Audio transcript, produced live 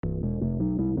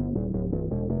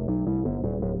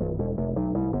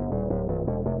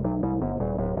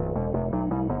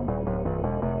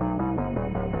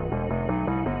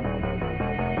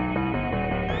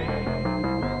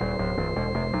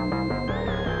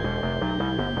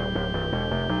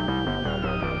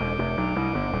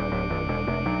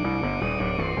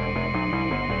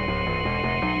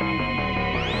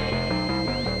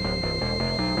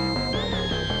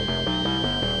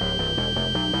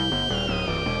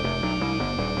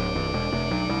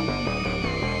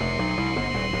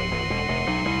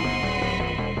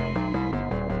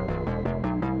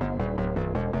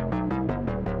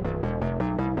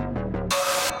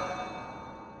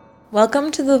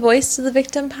Welcome to the Voice of the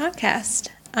Victim podcast.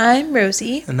 I'm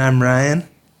Rosie. And I'm Ryan.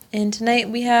 And tonight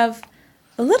we have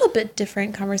a little bit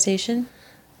different conversation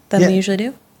than we usually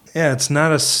do. Yeah, it's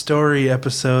not a story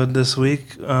episode this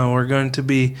week. We're going to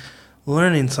be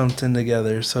learning something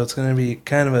together. So it's going to be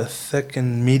kind of a thick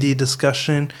and meaty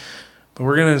discussion. But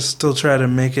we're going to still try to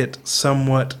make it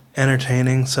somewhat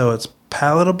entertaining so it's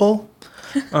palatable.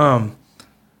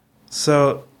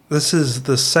 So this is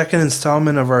the second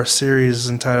installment of our series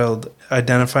entitled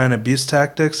Identifying Abuse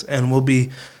Tactics, and we'll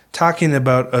be talking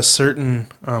about a certain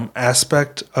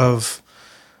aspect of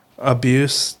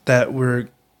abuse that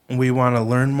we want to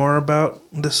learn more about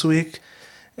this week.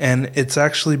 And it's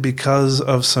actually because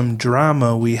of some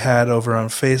drama we had over on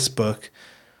Facebook.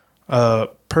 A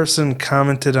person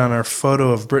commented on our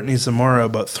photo of Brittany Zamora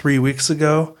about 3 weeks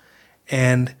ago,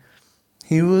 and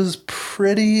he was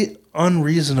pretty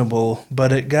unreasonable,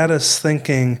 but it got us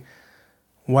thinking,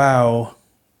 wow,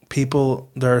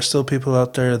 there are still people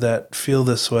out there that feel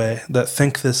this way, that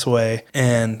think this way.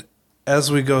 And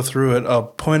as we go through it, I'll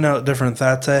point out different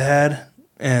thoughts I had,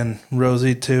 and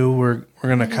Rosie too. We're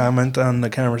going to comment on the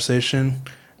conversation,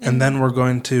 and then we're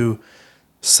going to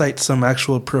cite some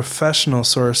actual professional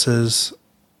sources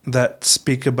that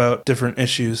speak about different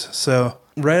issues. So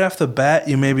right off the bat,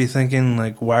 you may be thinking,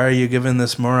 like, why are you giving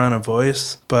this moron a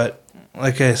voice? But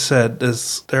like I said,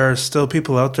 there are still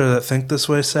people out there that think this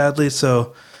way, sadly,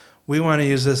 so we want to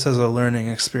use this as a learning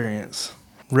experience.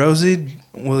 Rosie,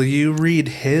 will you read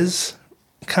his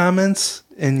comments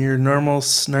in your normal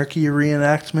snarky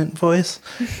reenactment voice?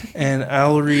 And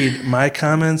I'll read my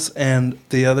comments and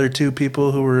the other two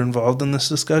people who were involved in this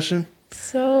discussion.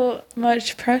 So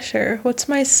much pressure. What's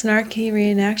my snarky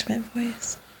reenactment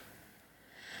voice?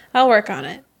 I'll work on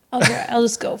it. I'll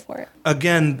just go for it.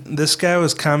 Again, this guy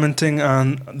was commenting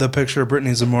on the picture of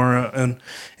Brittany Zamora, and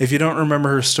if you don't remember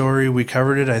her story, we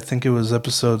covered it. I think it was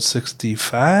episode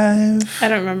 65. I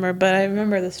don't remember, but I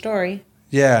remember the story.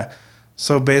 Yeah.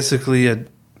 So basically a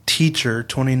teacher,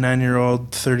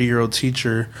 29-year-old, 30-year-old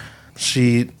teacher,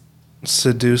 she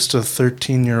seduced a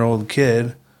 13-year-old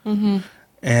kid. Mm-hmm.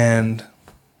 And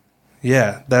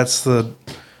yeah, that's the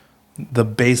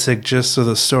basic gist of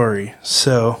the story.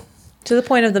 So to the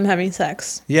point of them having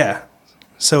sex. Yeah.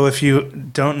 So if you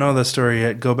don't know the story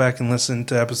yet, go back and listen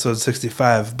to episode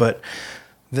 65. But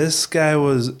this guy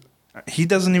he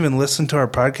doesn't even listen to our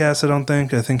podcast, I don't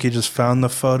think. I think he just found the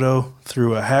photo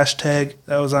through a hashtag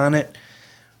that was on it.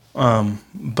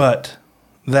 But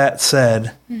that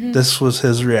said, This was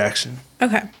his reaction.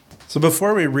 Okay. So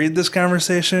before we read this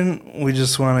conversation, we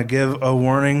just want to give a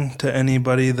warning to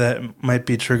anybody that might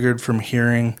be triggered from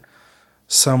hearing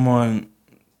someone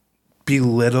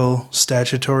belittle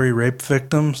statutory rape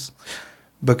victims,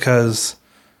 because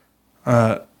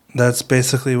that's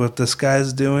basically what this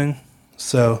guy's doing.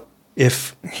 So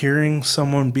if hearing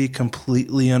someone be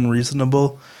completely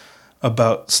unreasonable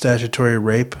about statutory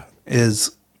rape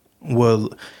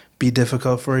will be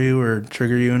difficult for you or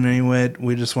trigger you in any way,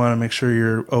 we just want to make sure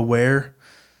you're aware,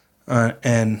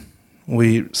 and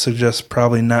we suggest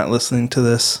probably not listening to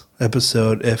this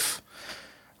episode if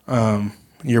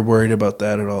you're worried about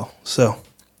that at all. So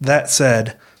that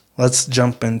said, let's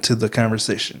jump into the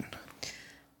conversation.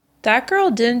 That girl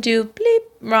didn't do bleep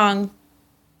wrong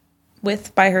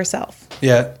by herself.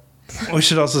 Yeah. We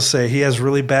should also say he has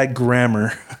really bad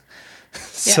grammar.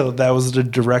 So that was the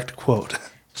direct quote.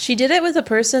 She did it with a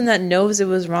person that knows it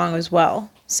was wrong as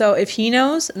well. So if he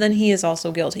knows, then he is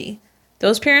also guilty.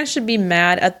 Those parents should be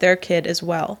mad at their kid as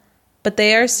well. But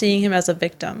they are seeing him as a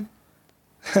victim.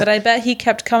 But I bet he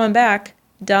kept coming back.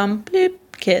 Dumb bleep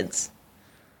kids.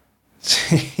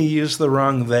 He used the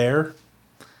wrong there.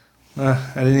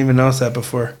 I didn't even notice that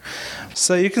before.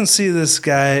 So you can see this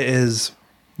guy is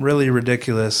really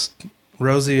ridiculous.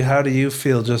 Rosie, how do you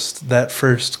feel just that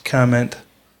first comment,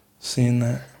 seeing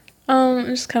that? I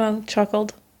just kind of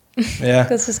chuckled. Yeah.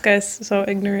 Because this guy's so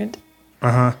ignorant.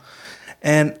 Uh-huh.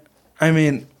 And,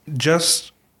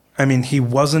 he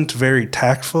wasn't very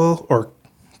tactful or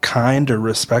kind or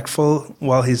respectful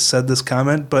while he said this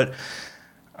comment, but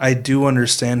I do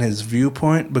understand his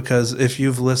viewpoint, because if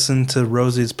you've listened to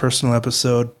Rosie's personal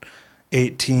episode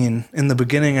 18, in the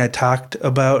beginning I talked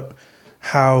about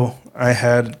how I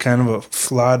had kind of a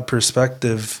flawed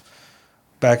perspective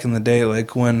back in the day.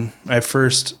 Like when I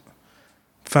first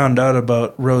found out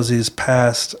about Rosie's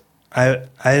past, I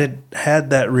had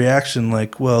that reaction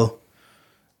like, well,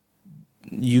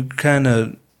 you kind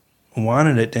of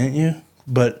wanted it, didn't you?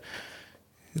 But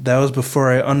that was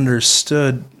before I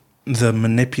understood the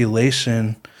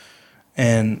manipulation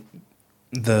and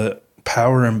the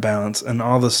power imbalance and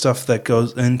all the stuff that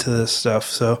goes into this stuff.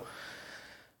 So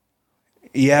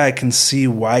yeah, I can see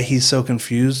why he's so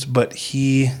confused, but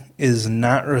he is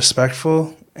not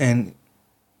respectful and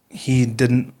he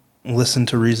didn't listen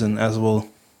to reason, as we'll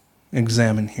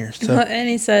examine here. So And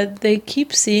he said they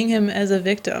keep seeing him as a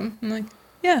victim. I'm like,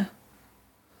 yeah,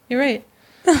 you're right.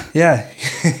 yeah,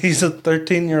 he's a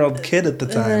 13-year-old kid at the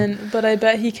time. But I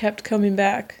bet he kept coming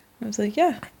back. I was like,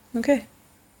 yeah, okay.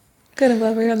 Good, I'm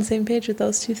glad we're on the same page with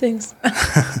those two things.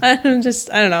 I don't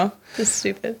know, just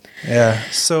stupid. Yeah,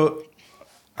 so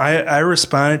I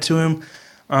responded to him.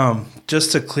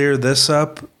 Just to clear this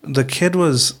up, the kid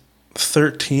was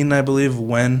 13, I believe,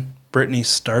 when Brittany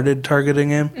started targeting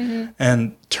him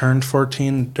and turned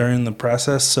 14 during the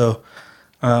process. So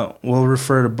we'll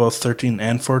refer to both 13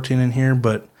 and 14 in here,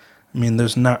 but I mean,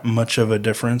 there's not much of a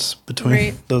difference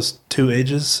between those two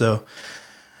ages. So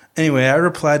anyway, I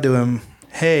replied to him,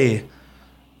 "Hey,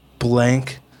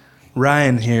 blank,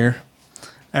 Ryan here.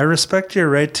 I respect your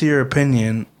right to your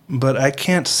opinion, but I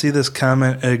can't see this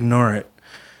comment and ignore it.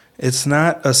 It's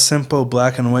not a simple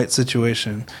black and white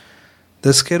situation.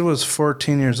 This kid was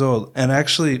 14 years old, and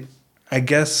actually, I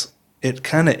guess it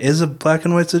kind of is a black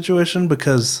and white situation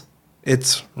because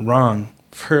it's wrong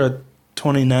for a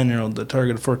 29-year-old to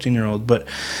target a 14-year-old. But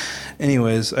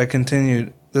anyways, I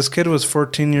continued. This kid was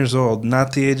 14 years old,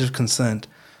 not the age of consent.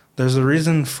 There's a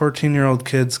reason 14-year-old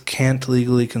kids can't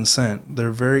legally consent.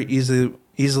 They're very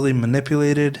easily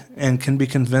manipulated and can be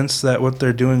convinced that what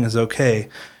they're doing is okay,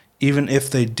 even if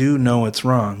they do know it's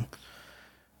wrong.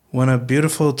 When a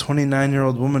beautiful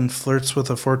 29-year-old woman flirts with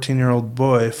a 14-year-old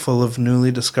boy full of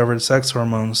newly discovered sex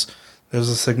hormones, there's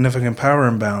a significant power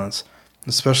imbalance,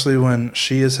 especially when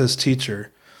she is his teacher.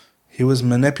 He was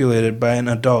manipulated by an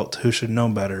adult who should know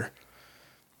better."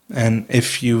 And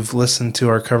if you've listened to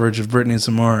our coverage of Brittany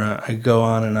Zamora, I go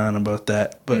on and on about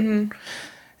that. But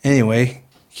anyway,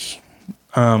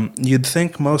 you'd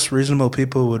think most reasonable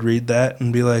people would read that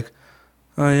and be like,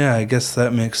 oh yeah, I guess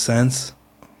that makes sense.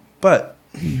 But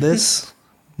this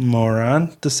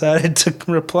moron decided to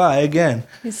reply again.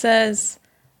 He says,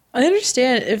 I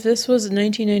understand if this was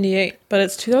 1998, but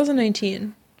it's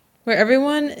 2019, where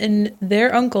everyone and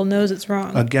their uncle knows it's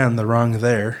wrong. Again, the wrong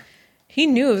there. He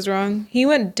knew it was wrong. He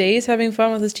went days having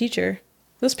fun with his teacher.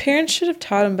 Those parents should have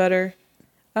taught him better.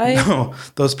 No,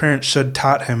 those parents should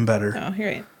taught him better. Oh, you're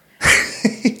right.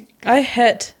 I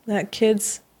het that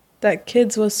kids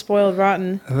was spoiled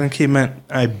rotten. I think he meant,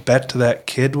 I bet that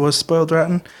kid was spoiled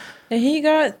rotten. And he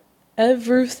got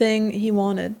everything he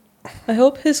wanted. I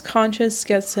hope his conscience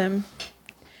gets him.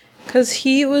 Because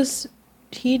he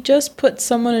just put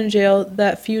someone in jail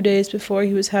that few days before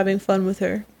he was having fun with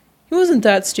her. He wasn't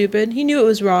that stupid. He knew it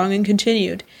was wrong and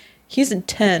continued. He isn't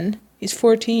 10. He's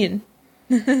 14.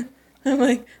 I'm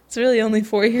like, it's really only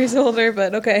 4 years older,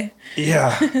 but okay.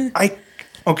 Yeah.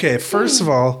 Okay, first of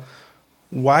all,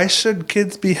 why should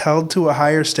kids be held to a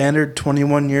higher standard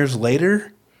 21 years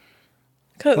later?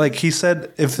 Like he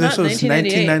said, if this was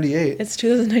 1998. It's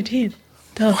 2019.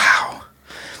 Duh. Wow.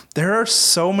 There are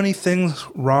so many things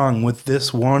wrong with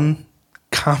this one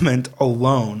comment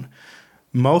alone.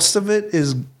 Most of it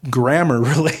is grammar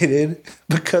related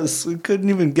because we couldn't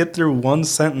even get through one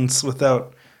sentence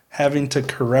without having to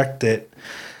correct it.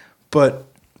 But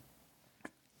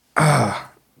I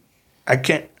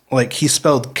can't, like, he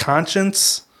spelled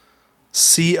conscience,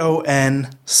 CONCIOUS.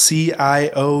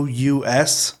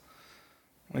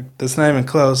 Like, that's not even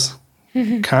close.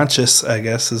 Conscious, I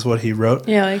guess, is what he wrote.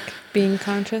 Yeah, like being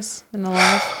conscious and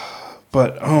alive.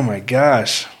 But, oh my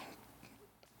gosh.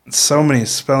 So many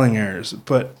spelling errors.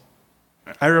 But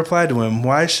I replied to him,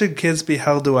 why should kids be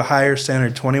held to a higher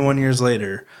standard 21 years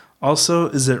later? Also,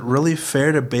 is it really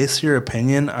fair to base your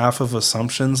opinion off of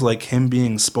assumptions like him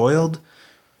being spoiled?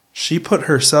 She put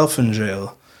herself in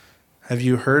jail. Have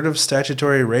you heard of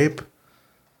statutory rape?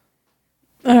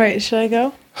 All right, should I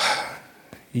go?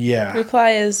 Yeah.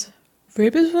 Reply is,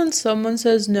 rape is when someone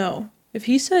says no. If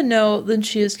he said no, then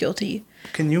she is guilty.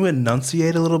 Can you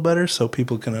enunciate a little better so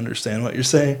people can understand what you're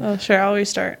saying? Oh, sure, I'll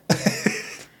restart.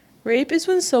 Rape is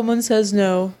when someone says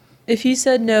no. If he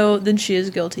said no, then she is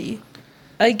guilty.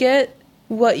 I get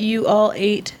what you all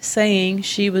ate saying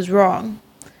she was wrong.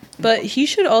 But he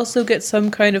should also get some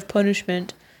kind of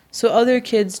punishment so other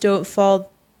kids don't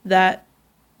fall that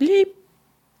bleep.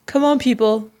 Come on,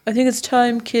 people. I think it's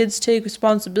time kids take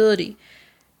responsibility.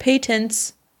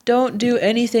 Patents don't do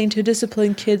anything to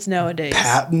discipline kids nowadays.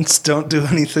 Patents don't do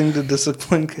anything to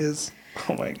discipline kids?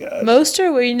 Oh my god. Most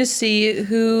are waiting to see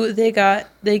who they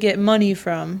get money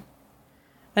from.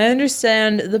 I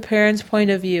understand the parents' point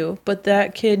of view, but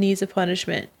that kid needs a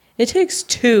punishment. It takes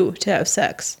two to have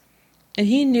sex. And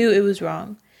he knew it was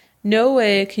wrong. No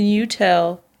way can you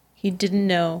tell he didn't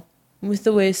know with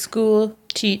the way school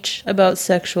teach about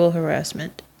sexual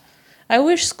harassment. I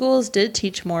wish schools did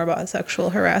teach more about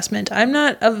sexual harassment. I'm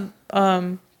not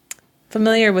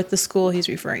familiar with the school he's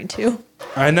referring to.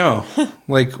 I know.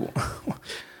 Like,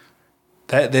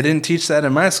 that they didn't teach that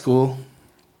in my school.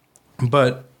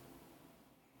 But,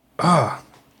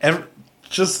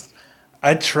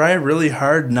 I try really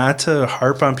hard not to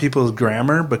harp on people's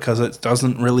grammar because it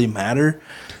doesn't really matter.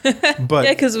 But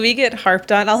Yeah, because we get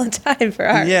harped on all the time for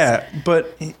ours. yeah,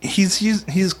 but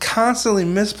he's constantly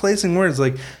misplacing words.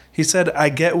 Like, he said, "I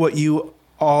get what you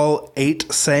all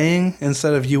ate saying,"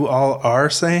 instead of "you all are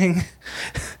saying."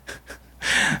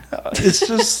 It's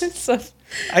just It's so,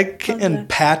 and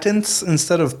patents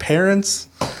instead of parents.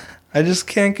 I just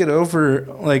can't get over,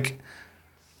 like,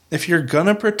 if you're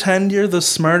gonna pretend you're the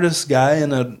smartest guy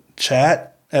in a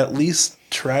chat, at least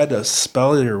try to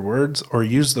spell your words or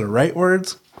use the right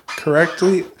words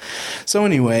correctly. So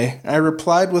anyway, I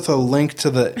replied with a link to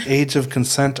the Age of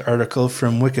Consent article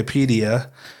from Wikipedia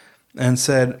and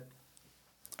said,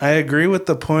 "I agree with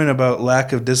the point about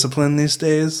lack of discipline these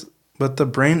days, but the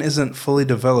brain isn't fully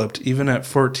developed even at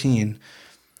 14,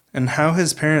 and how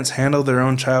his parents handle their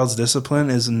own child's discipline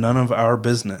is none of our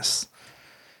business."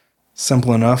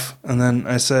 Simple enough. And then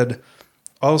I said,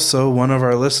 also, one of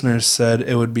our listeners said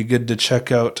it would be good to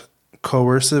check out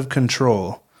Coercive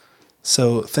Control.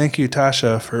 So thank you,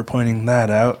 Tasha, for pointing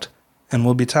that out. And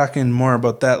we'll be talking more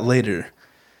about that later.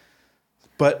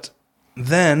 But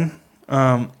then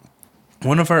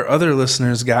one of our other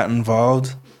listeners got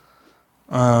involved.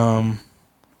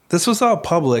 This was all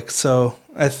public, so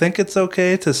I think it's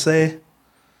okay to say.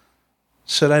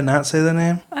 Should I not say the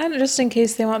name? just in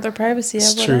case they want their privacy.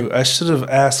 It's true. I should have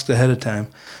asked ahead of time.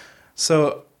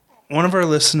 So one of our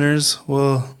listeners,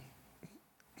 will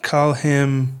call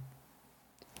him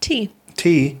T.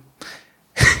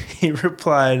 He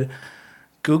replied,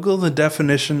 "Google the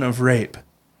definition of rape.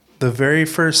 The very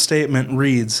first statement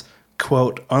reads,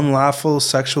 quote, unlawful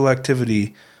sexual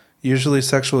activity, usually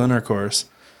sexual intercourse.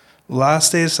 Law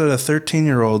states that a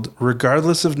 13-year-old,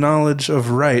 regardless of knowledge of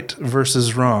right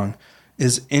versus wrong,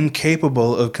 is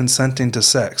incapable of consenting to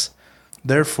sex.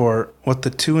 Therefore, what the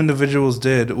two individuals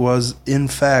did was, in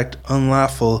fact,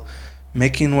 unlawful,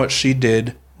 making what she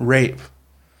did rape."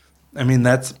 I mean,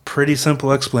 that's a pretty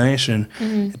simple explanation.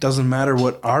 Mm-hmm. It doesn't matter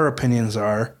what our opinions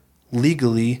are.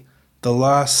 Legally, the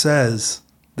law says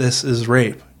this is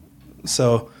rape.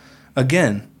 So,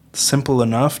 again, simple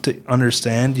enough to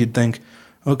understand. You'd think,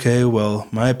 okay, well,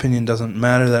 my opinion doesn't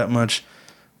matter that much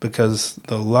because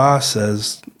the law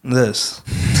says this.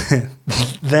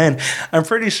 Then I'm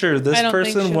pretty sure this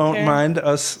person won't mind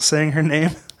us saying her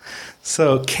name.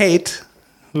 So Kate,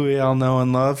 who we all know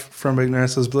and love from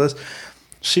Ignorance is Bliss,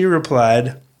 she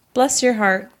replied, "Bless your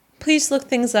heart. Please look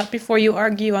things up before you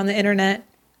argue on the internet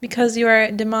because you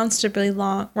are demonstrably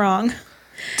wrong.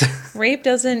 Rape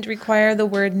doesn't require the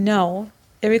word no.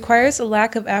 It requires a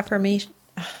lack of affirmation."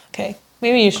 Okay,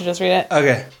 maybe you should just read it.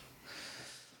 Okay.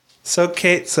 So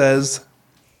Kate says,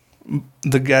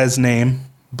 the guy's name,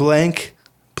 blank,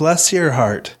 "Bless your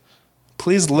heart.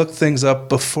 Please look things up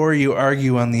before you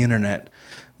argue on the internet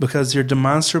because you're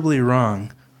demonstrably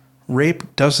wrong.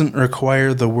 Rape doesn't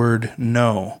require the word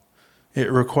no.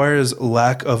 It requires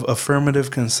lack of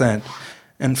affirmative consent,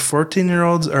 and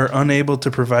 14-year-olds are unable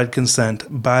to provide consent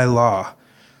by law.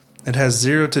 It has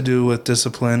zero to do with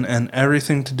discipline and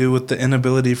everything to do with the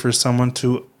inability for someone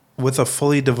with a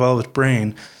fully developed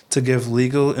brain to give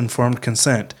legal informed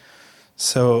consent.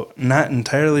 So, not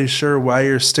entirely sure why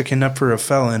you're sticking up for a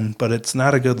felon, but it's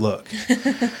not a good look."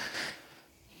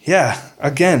 Yeah,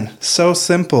 again, so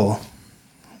simple.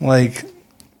 Like,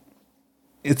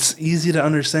 it's easy to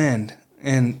understand.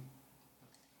 And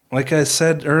like I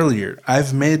said earlier,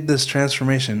 I've made this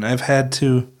transformation. I've had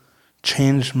to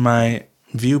change my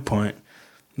viewpoint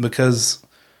because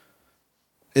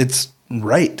it's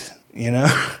right, you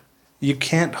know? You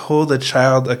can't hold a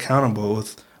child accountable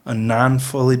with a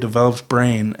non-fully developed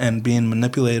brain and being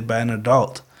manipulated by an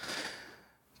adult.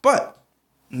 But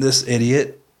this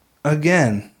idiot,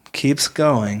 again, keeps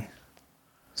going.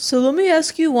 "So let me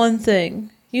ask you one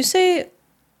thing. You say,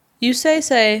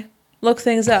 look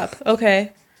things up.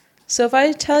 Okay. So if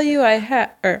I tell you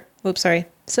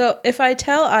So if I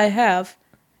tell I have,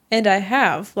 and I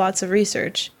have lots of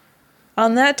research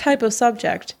on that type of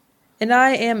subject, and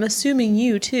I am assuming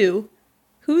you too,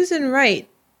 who's in right?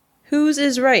 Whose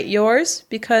is right? Yours?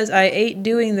 Because I ate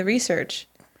doing the research."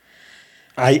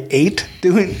 I ate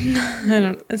doing?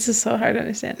 It's just so hard to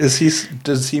understand.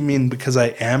 Does he mean because I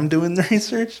am doing the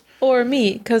research? Or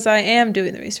me, because I am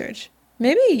doing the research.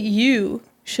 Maybe you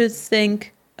should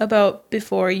think about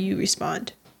before you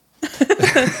respond.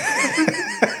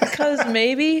 Because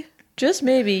maybe, just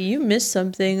maybe, you missed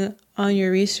something on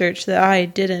your research that I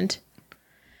didn't.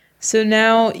 So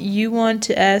now you want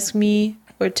to ask me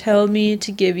or tell me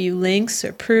to give you links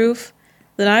or proof,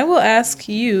 then I will ask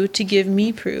you to give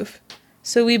me proof.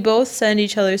 So we both send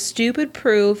each other stupid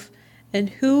proof, and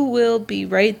who will be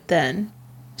right then?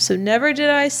 So never did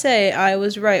I say I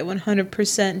was right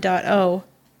 100%.0.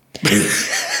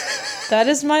 That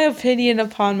is my opinion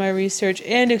upon my research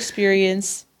and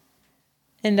experience,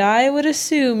 and I would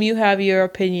assume you have your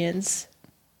opinions.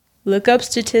 Look up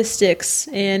statistics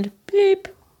and beep.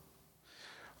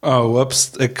 Oh,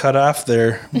 whoops. It cut off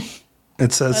there.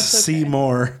 It says That's okay. see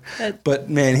more. But,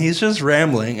 man, he's just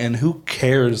rambling, and who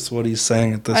cares what he's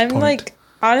saying at this point? I'm like,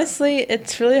 honestly,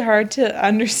 it's really hard to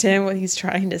understand what he's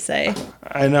trying to say.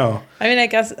 I know. I mean, I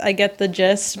guess I get the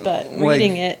gist, but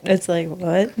reading it, it's like,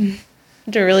 what? You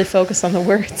have to really focus on the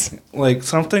words. Like,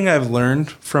 something I've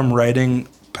learned from writing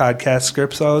podcast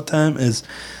scripts all the time is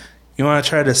you want to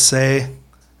try to say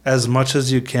as much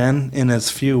as you can in as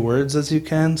few words as you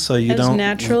can, so you don't... As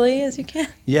naturally as you can.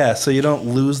 Yeah, so you don't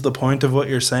lose the point of what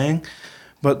you're saying.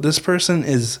 But this person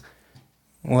is,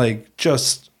 like,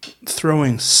 just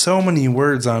throwing so many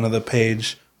words onto the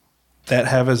page that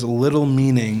have as little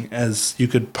meaning as you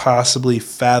could possibly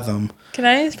fathom. Can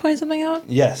I point something out?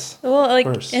 Yes. Well, like,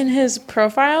 course. in his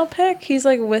profile pic, he's,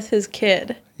 like, with his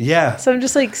kid. Yeah. So I'm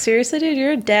just like, seriously, dude,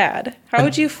 you're a dad. How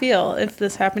would you feel if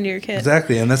this happened to your kid?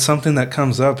 Exactly, and that's something that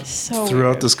comes up throughout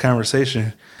weird. this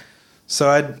conversation. So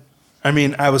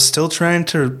I was still trying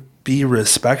to be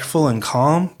respectful and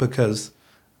calm because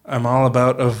I'm all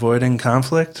about avoiding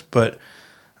conflict, but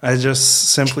I just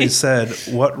simply said,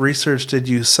 what research did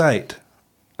you cite?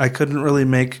 I couldn't really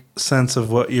make sense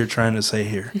of what you're trying to say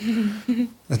here.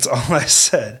 That's all I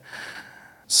said.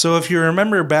 So if you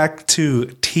remember back to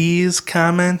T's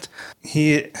comment,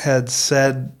 he had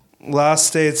said, law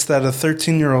states that a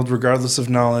 13-year-old, regardless of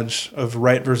knowledge of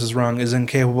right versus wrong, is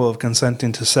incapable of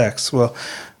consenting to sex. Well,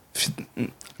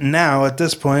 now at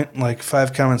this point, like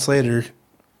 5 comments later,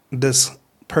 this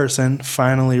person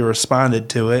finally responded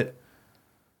to it.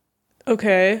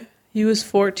 Okay, he was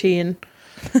 14.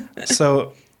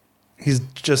 So he's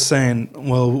just saying,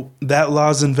 well, that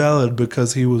law's invalid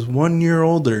because he was 1 year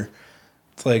older.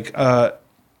 It's like,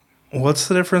 what's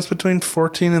the difference between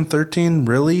 14 and 13,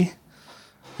 really?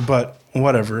 But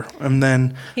whatever. And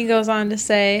then He goes on to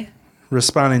say,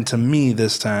 responding to me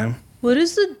this time. what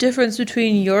is the difference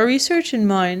between your research and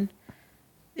mine?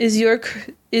 Is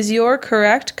your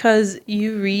correct because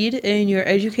you read and you're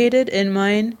educated, and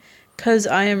mine because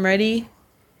I am ready,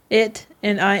 it,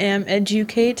 and I am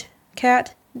educate,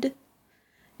 cat?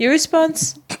 Your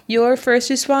first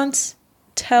response,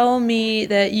 tell me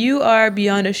that you are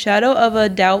beyond a shadow of a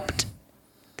doubt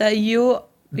that you're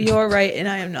right and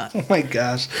I am not. Oh my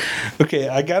gosh. Okay,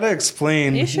 I gotta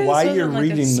explain why you're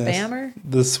reading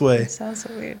this way. It sounds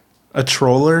so weird. A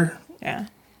troller? Yeah.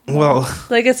 Well,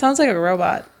 like it sounds like a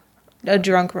robot. A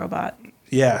drunk robot.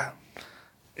 Yeah.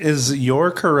 Is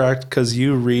your correct because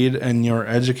you read and you're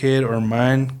educated, or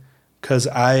mine because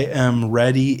I am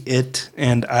ready, it,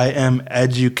 and I am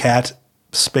educat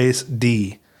space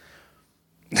D?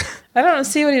 I don't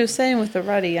see what he was saying with the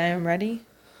ready. I am ready.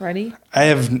 Ready? I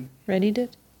have... Ready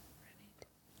did?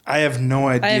 I have no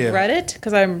idea. I have read it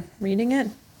because I'm reading it.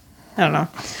 I don't know.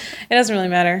 It doesn't really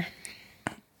matter.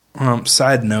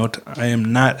 Side note, I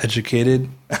am not educated.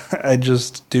 I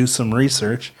just do some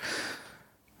research.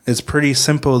 It's pretty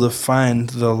simple to find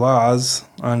the laws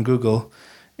on Google.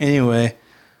 Anyway,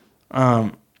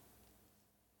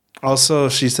 also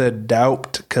she said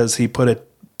doubt because he put a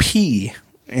P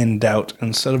in doubt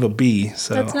instead of a B.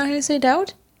 So that's not how you say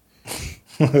doubt?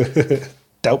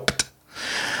 Doubt.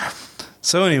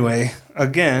 So anyway,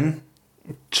 again,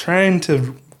 trying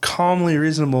to calmly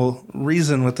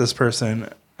reason with this person,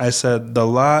 I said, the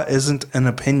law isn't an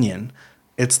opinion.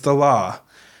 It's the law.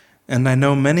 And I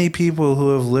know many people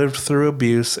who have lived through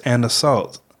abuse and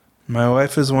assault. My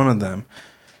wife is one of them.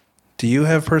 Do you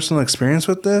have personal experience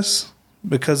with this?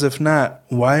 Because if not,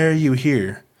 why are you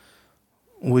here?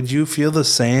 Would you feel the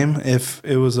same if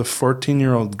it was a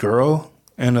 14-year-old girl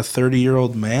and a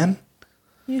 30-year-old man?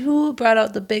 You brought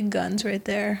out the big guns right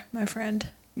there, my friend.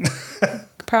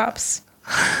 Props.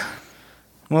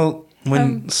 Well,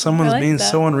 when someone's being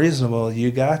that. so unreasonable,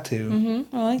 you got to.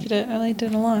 Mm-hmm. I liked it. I liked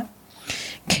it a lot.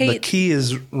 Kate. The key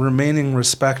is remaining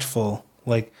respectful.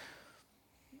 Like,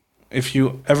 if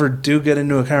you ever do get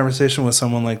into a conversation with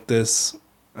someone like this,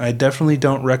 I definitely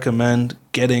don't recommend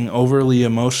getting overly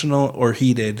emotional or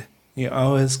heated. You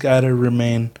always got to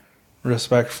remain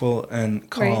respectful and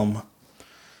calm.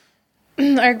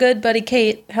 Right. Our good buddy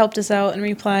Kate helped us out and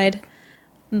replied,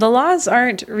 The laws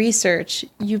aren't research,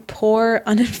 you poor,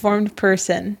 uninformed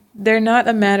person. They're not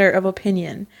a matter of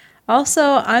opinion. Also,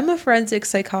 I'm a forensic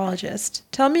psychologist.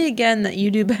 Tell me again that you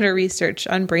do better research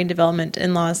on brain development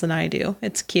and laws than I do.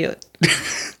 It's cute.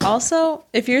 Also,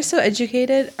 if you're so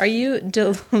educated, are you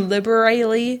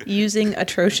deliberately using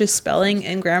atrocious spelling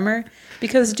and grammar?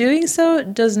 Because doing so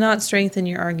does not strengthen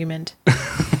your argument.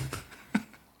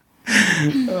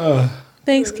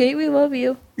 Thanks, Kate. We love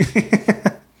you.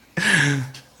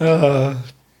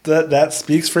 That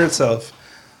speaks for itself.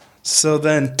 So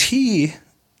then T,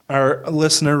 our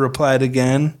listener, replied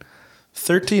again,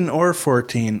 13 or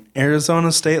 14.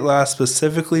 Arizona state law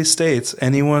specifically states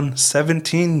anyone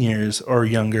 17 years or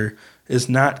younger is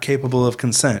not capable of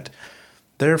consent.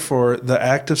 Therefore, the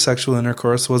act of sexual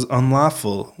intercourse was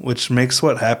unlawful, which makes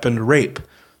what happened rape.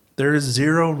 There is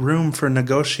zero room for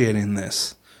negotiating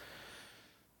this.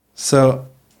 So,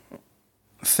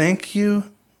 thank you.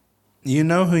 You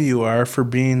know who you are for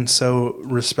being so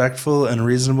respectful and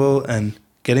reasonable and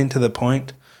getting to the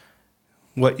point.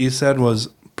 What you said was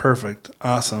perfect.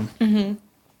 Awesome.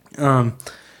 Mm-hmm.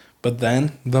 But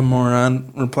then the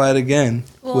moron replied again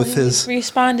with his...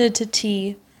 responded to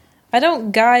T. I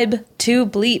don't gibe two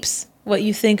bleeps what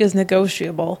you think is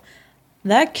negotiable.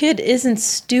 That kid isn't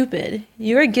stupid.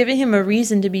 You are giving him a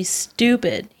reason to be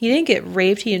stupid. He didn't get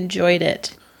raped. He enjoyed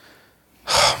it.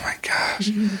 Oh my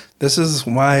gosh. This is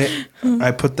why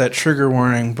I put that trigger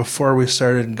warning before we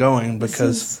started going,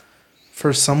 because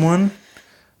for someone,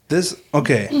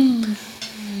 okay.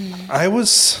 I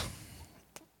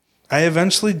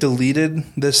eventually deleted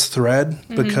this thread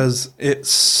because it's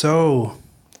so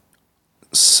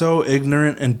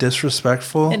ignorant and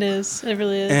disrespectful. It is. It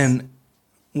really is. And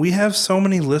we have so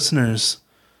many listeners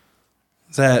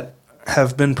that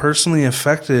have been personally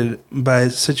affected by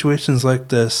situations like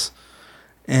this.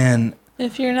 And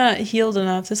if you're not healed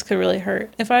enough, this could really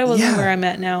hurt. If I wasn't where I'm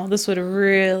at now, this would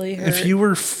really hurt. If you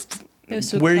were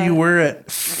where you were at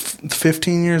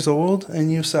 15 years old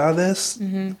and you saw this,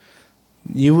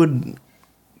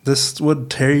 this would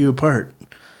tear you apart.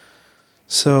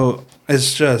 So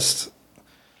it's just,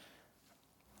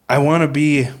 I want to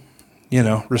be,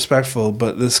 respectful,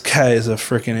 but this guy is a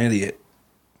freaking idiot.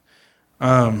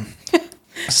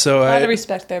 So a lot of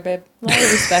respect there, babe. A lot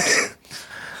of respect.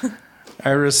 I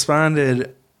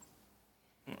responded,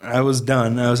 I was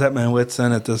done. I was at my wit's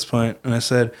end at this point, and I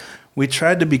said, "We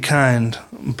tried to be kind,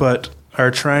 but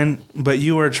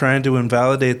you are trying to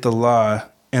invalidate the law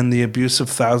and the abuse of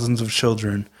thousands of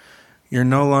children. You're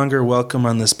no longer welcome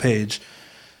on this page."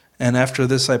 And after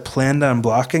this, I planned on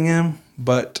blocking him,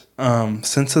 but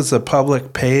since it's a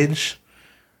public page,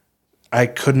 I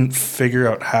couldn't figure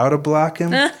out how to block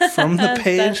him from the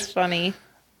page. That's funny.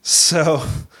 So,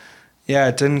 yeah,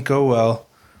 it didn't go well.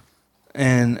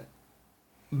 And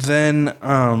then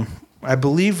I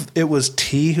believe it was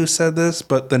T who said this,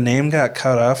 but the name got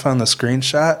cut off on the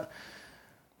screenshot.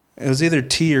 It was either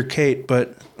T or Kate,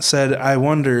 but said, "I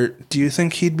wonder, do you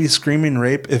think he'd be screaming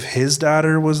rape if his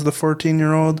daughter was the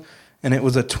 14-year-old and it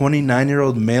was a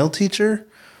 29-year-old male teacher?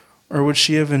 Or would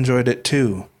she have enjoyed it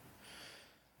too?"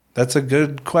 That's a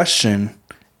good question.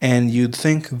 And you'd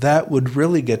think that would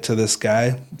really get to this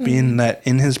guy, being that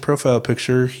in his profile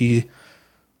picture,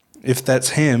 if that's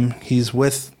him, he's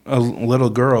with a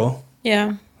little girl.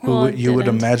 Yeah. Who you would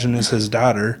imagine is his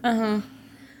daughter. Uh-huh.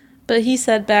 But he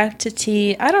said back to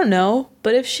T, "I don't know,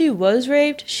 but if she was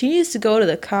raped, she needs to go to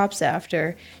the cops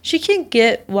after. She can't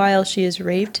get while she is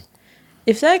raped.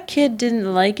 If that kid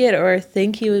didn't like it or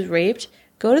think he was raped,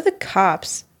 go to the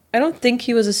cops. I don't think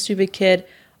he was a stupid kid.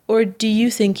 Or do you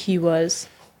think he was?"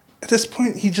 At this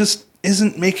point, he just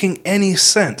isn't making any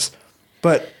sense.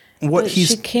 But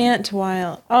she can't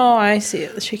while... Oh, I see.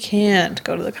 She can't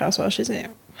go to the cops while she's there.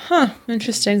 Huh.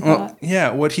 Interesting thought. Well, yeah,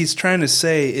 what he's trying to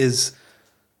say is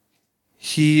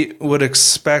he would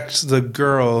expect the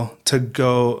girl to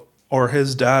go, or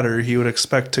his daughter, he would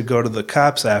expect to go to the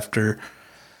cops after.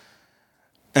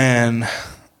 And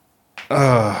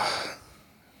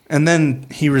then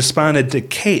he responded to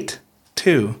Kate,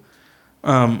 too.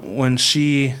 When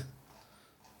she...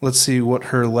 Let's see what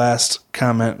her last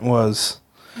comment was.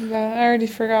 Yeah, I already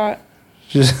forgot.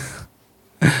 Just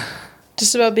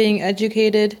about being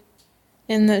educated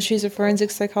in that she's a forensic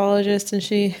psychologist and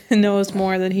she knows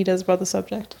more than he does about the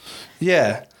subject.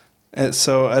 Yeah.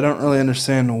 So I don't really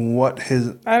understand what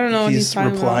he's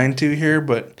replying to here,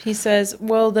 but... He says,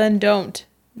 "Well, then don't.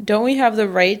 Don't we have the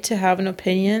right to have an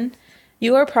opinion?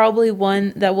 You are probably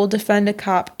one that will defend a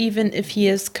cop even if he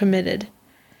is committed.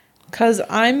 Because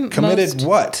I'm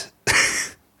what?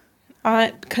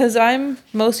 Because I'm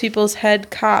most people's head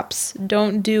cops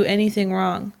don't do anything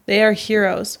wrong. They are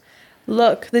heroes.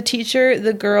 Look, the teacher,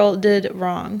 the girl, did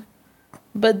wrong.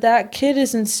 But that kid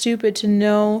isn't stupid to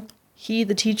know he,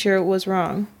 the teacher, was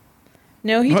wrong.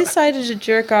 No, he decided to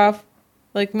jerk off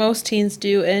like most teens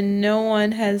do, and no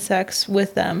one had sex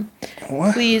with them.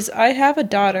 What? Please, I have a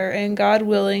daughter, and God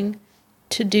willing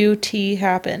to do T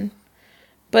happen.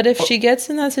 But if she gets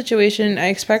in that situation, I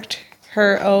expect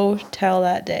her tell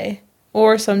that day.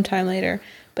 Or sometime later.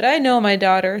 But I know my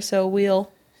daughter, so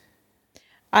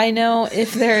I know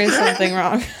if there is something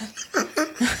wrong.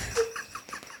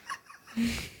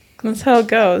 That's how it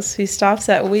goes. He stops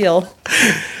at wheel.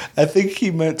 I think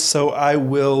he meant so I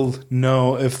will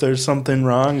know if there's something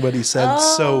wrong, but he said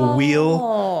so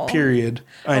we'll, period.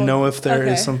 I know if there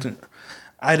is something.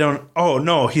 I don't. Oh,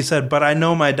 no. He said, but I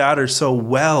know my daughter so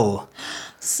well.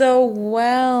 So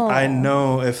well. I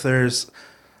know if there's.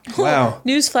 Wow.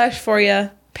 Newsflash for you.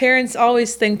 Parents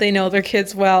always think they know their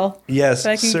kids well. Yes,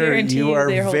 sir. You are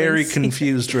very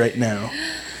confused right now.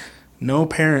 No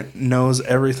parent knows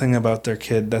everything about their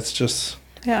kid. That's just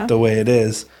the way it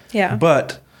is. Yeah.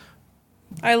 But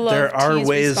I love there are T's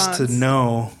ways response. to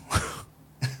know.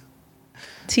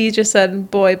 T just said,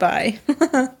 boy, bye.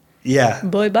 Yeah.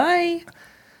 Boy, bye.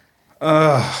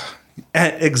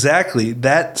 Exactly.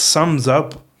 That sums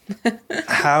up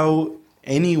how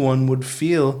anyone would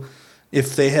feel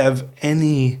if they have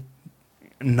any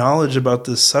knowledge about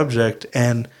this subject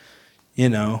and,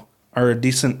 are a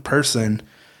decent person.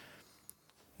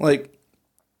 Like,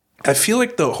 I feel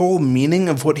like the whole meaning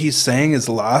of what he's saying is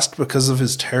lost because of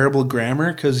his terrible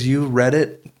grammar, because you read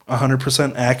it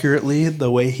 100% accurately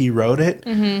the way he wrote it.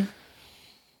 Mm-hmm.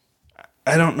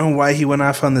 I don't know why he went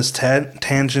off on this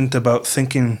tangent about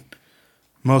thinking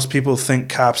most people think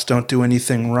cops don't do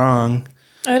anything wrong.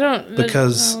 I don't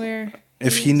because know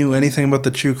if he knew anything about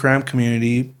the true crime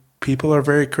community, people are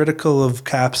very critical of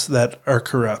cops that are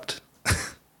corrupt.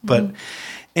 But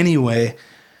anyway,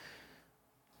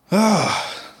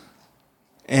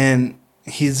 and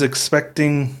he's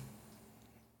expecting.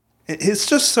 It's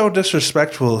just so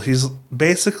disrespectful. He's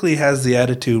basically has the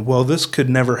attitude, well, this could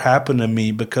never happen to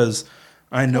me because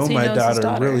I know my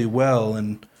daughter really well,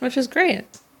 and which is great.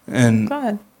 And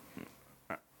God.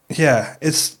 Yeah,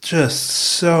 it's just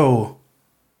so.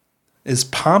 Is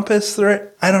pompous the right?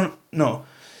 I don't know.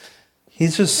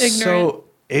 He's just so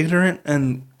ignorant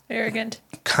and arrogant,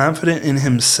 confident in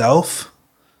himself.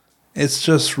 It's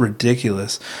just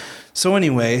ridiculous. So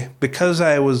anyway, because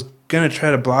I was gonna try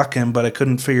to block him, but I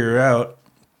couldn't figure it out.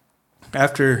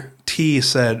 After T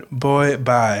said "boy,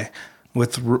 bye"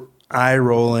 with eye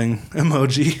rolling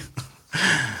emoji,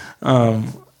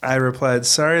 I replied,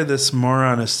 "Sorry, this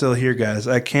moron is still here, guys.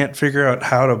 I can't figure out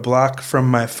how to block from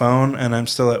my phone, and I'm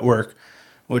still at work,"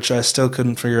 which I still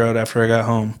couldn't figure out after I got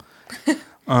home.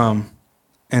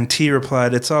 And T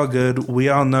replied, "It's all good. We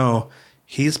all know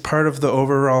he's part of the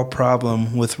overall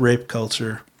problem with rape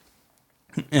culture."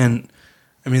 And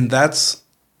I mean, that's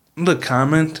the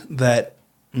comment that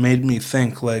made me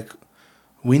think, like,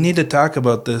 we need to talk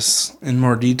about this in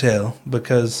more detail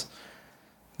because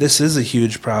this is a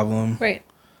huge problem. Right.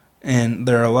 And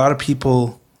there are a lot of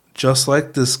people just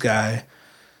like this guy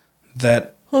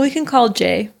that... Well, we can call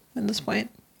Jay at this point.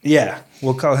 Yeah,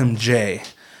 we'll call him Jay.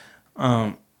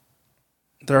 There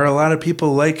are a lot of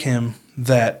people like him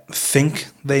that think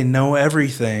they know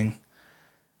everything.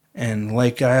 And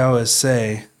like I always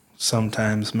say,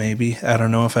 sometimes maybe, I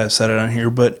don't know if I've said it on here,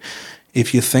 but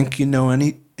if you think you know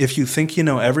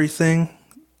everything,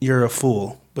 you're a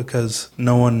fool because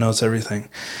no one knows everything.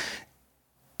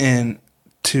 And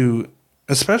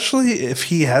especially if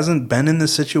he hasn't been in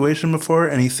this situation before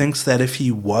and he thinks that if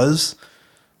he was,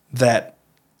 that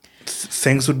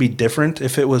things would be different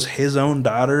if it was his own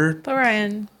daughter. But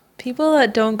Ryan, people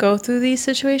that don't go through these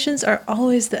situations are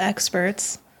always the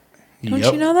experts.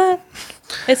 Don't you know that?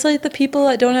 It's like the people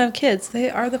that don't have kids. They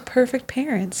are the perfect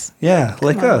parents. Yeah,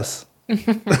 like us. Right.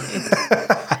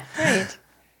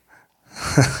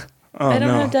 I don't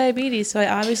have diabetes, so I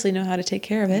obviously know how to take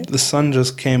care of it. The sun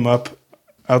just came up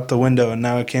out the window, and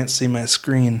now I can't see my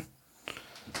screen.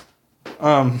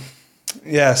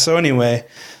 Yeah, so anyway,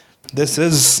 this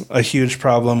is a huge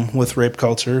problem with rape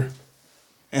culture,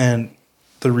 and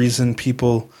the reason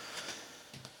people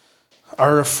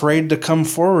are afraid to come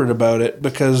forward about it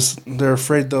because they're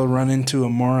afraid they'll run into a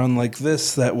moron like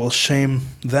this that will shame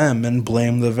them and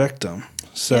blame the victim.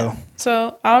 So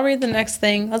I'll read the next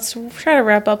thing. Let's try to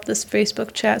wrap up this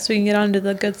Facebook chat so we can get on to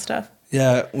the good stuff.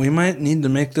 Yeah, we might need to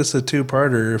make this a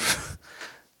two-parter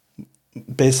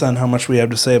based on how much we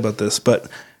have to say about this. But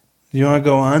you want to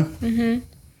go on?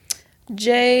 Mm-hmm.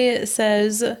 Jay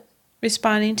says,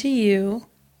 responding to you,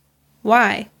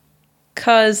 why?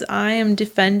 'Cause I am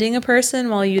defending a person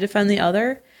while you defend the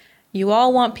other. You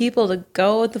all want people to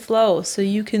go with the flow so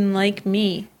you can like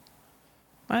me.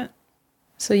 What?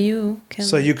 So you can...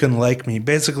 So you can like me.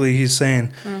 Basically, he's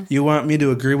saying, you want me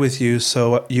to agree with you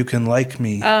so you can like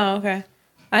me. Oh, okay.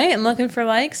 I ain't looking for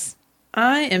likes.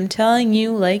 I am telling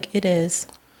you like it is.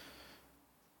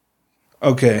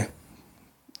 Okay.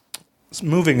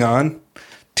 Moving on.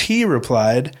 T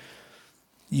replied,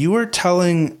 you are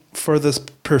telling for this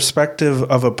perspective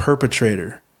of a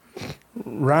perpetrator.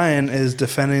 Ryan is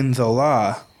defending the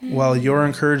law while you're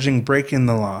encouraging breaking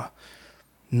the law.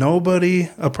 Nobody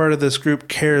a part of this group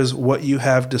cares what you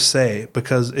have to say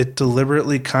because it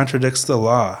deliberately contradicts the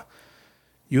law.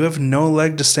 You have no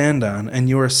leg to stand on, and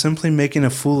you are simply making a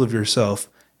fool of yourself.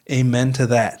 Amen to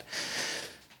that.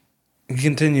 He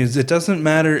continues, it doesn't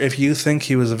matter if you think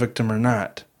he was a victim or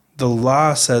not. The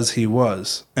law says he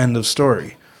was. End of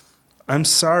story. I'm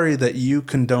sorry that you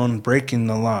condone breaking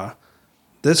the law.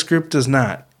 This group does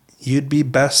not. You'd be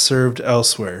best served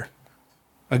elsewhere.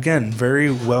 Again, very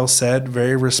well said,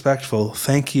 very respectful.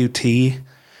 Thank you, T.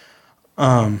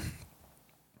 Oh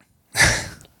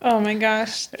my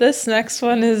gosh. This next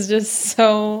one is just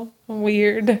so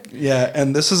weird. Yeah,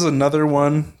 and this is another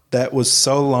one that was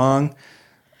so long,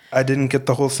 I didn't get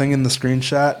the whole thing in the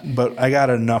screenshot, but I got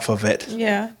enough of it.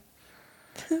 Yeah.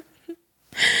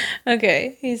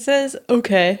 Okay, he says,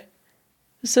 okay.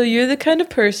 So you're the kind of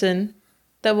person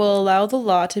that will allow the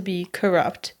law to be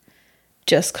corrupt.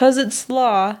 Just 'cause it's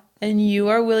law and you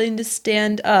are willing to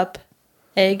stand up,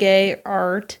 A-gay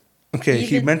art. Okay,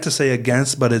 he meant to say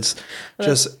against, but it's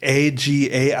just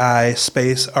A-G-A-I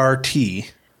space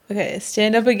R-T. Okay,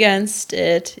 stand up against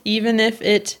it, even if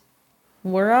it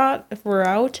were out. If we're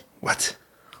out. What?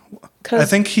 I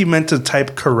think he meant to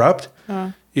type corrupt,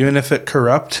 even if it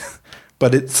corrupt,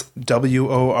 but it's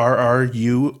W-O-R-R-U-O-T.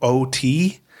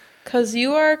 'Cause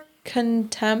you are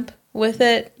contempt with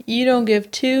it, you don't give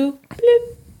two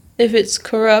bleep, if it's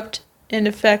corrupt and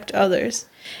affect others.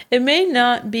 It may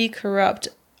not be corrupt,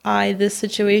 this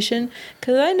situation,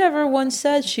 'cause I never once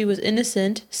said she was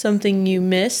innocent. Something you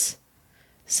miss.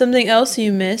 Something else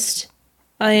you missed.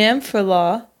 I am for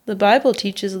law. The Bible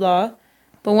teaches law.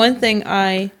 But one thing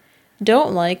I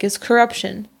don't like is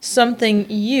corruption. Something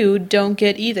you don't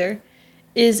get either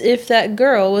is if that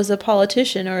girl was a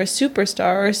politician or a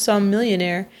superstar or some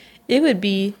millionaire, it would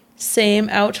be same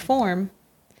out form.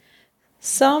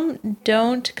 Some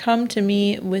don't come to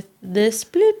me with this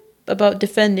blip about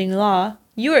defending law.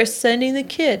 You are sending the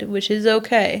kid, which is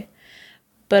okay.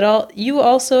 But you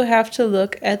also have to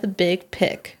look at the big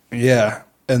pic. Yeah,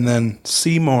 and then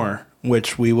see more,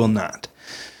 which we will not.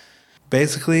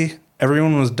 Basically,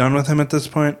 everyone was done with him at this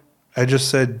point. I just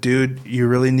said, dude, you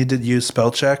really need to use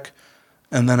spell check,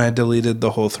 and then I deleted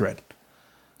the whole thread.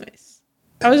 Nice.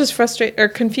 I was just frustrated or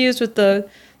confused with the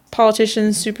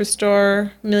politician,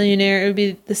 superstar, millionaire. It would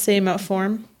be the same out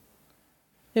form.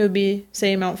 It would be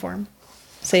same out form.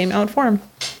 Same out form.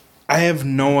 I have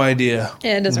no idea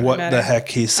It doesn't what matter. the heck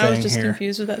he's saying here. I was just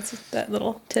confused with that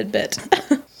little tidbit.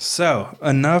 So,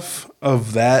 enough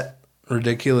of that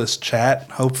ridiculous chat.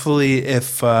 Hopefully,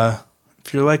 if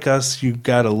you're like us, you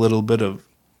got a little bit of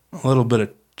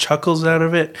chuckles out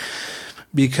of it,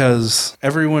 because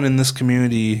everyone in this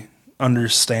community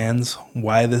understands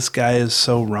why this guy is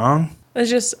so wrong. It's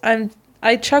just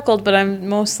I chuckled, but I'm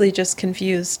mostly just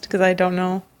confused because I don't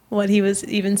know what he was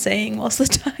even saying most of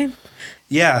the time.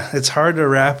 Yeah, it's hard to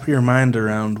wrap your mind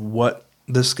around what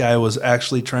this guy was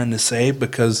actually trying to say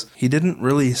because he didn't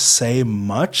really say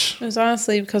much. It was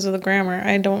honestly because of the grammar.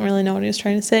 I don't really know what he was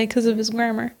trying to say because of his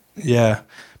grammar. Yeah,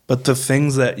 but the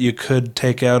things that you could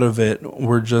take out of it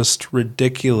were just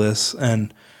ridiculous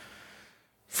and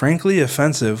frankly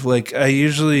offensive. Like, I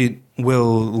usually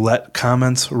will let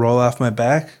comments roll off my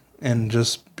back and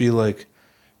just be like,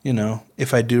 you know,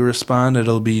 if I do respond,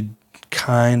 it'll be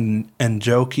kind and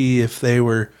jokey if they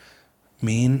were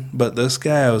mean. But this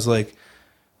guy, I was like,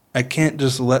 I can't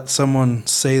just let someone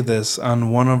say this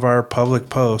on one of our public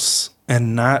posts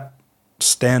and not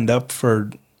stand up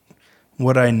for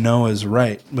what I know is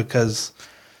right, because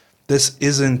this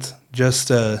isn't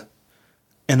just an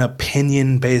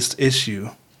opinion-based issue,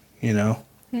 you know?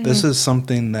 Mm-hmm. This is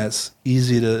something that's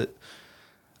easy to...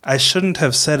 I shouldn't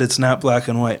have said it's not black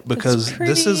and white, because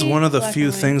this is one of the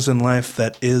few things in life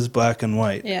that is black and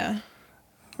white. Yeah.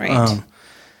 Right.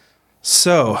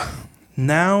 So,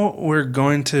 now we're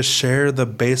going to share the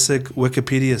basic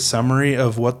Wikipedia summary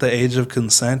of what the age of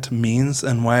consent means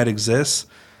and why it exists,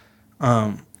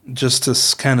 just to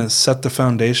kind of set the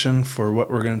foundation for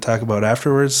what we're going to talk about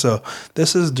afterwards. So,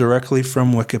 this is directly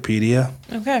from Wikipedia.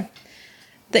 Okay.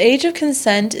 The age of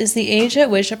consent is the age at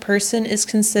which a person is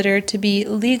considered to be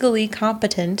legally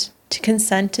competent to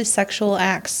consent to sexual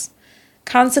acts.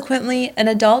 Consequently, an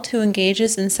adult who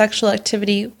engages in sexual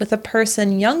activity with a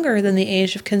person younger than the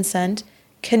age of consent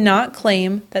cannot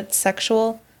claim that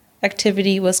sexual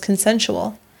activity was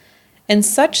consensual, and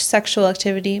such sexual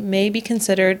activity may be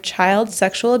considered child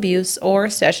sexual abuse or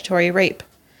statutory rape.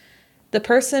 The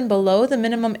person below the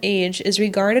minimum age is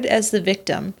regarded as the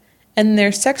victim, and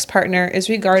their sex partner is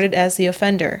regarded as the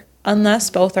offender, unless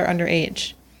both are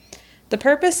underage. The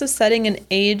purpose of setting an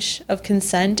age of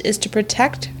consent is to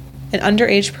protect an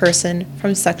underage person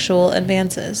from sexual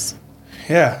advances.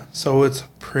 Yeah, so it's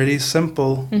pretty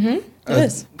simple. It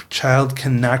is. Child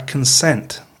cannot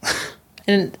consent.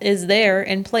 And is there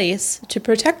in place to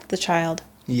protect the child.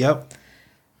 Yep.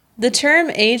 The term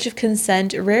age of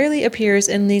consent rarely appears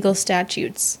in legal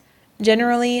statutes.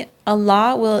 Generally, a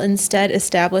law will instead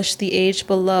establish the age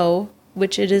below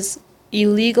which it is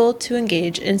illegal to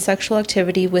engage in sexual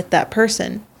activity with that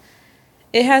person.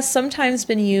 It has sometimes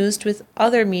been used with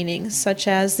other meanings, such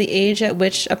as the age at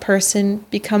which a person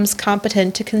becomes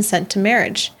competent to consent to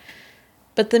marriage.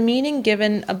 But the meaning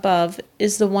given above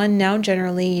is the one now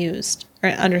generally used or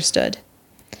understood.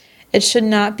 It should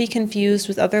not be confused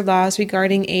with other laws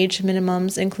regarding age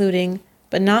minimums, including,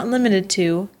 but not limited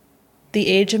to, the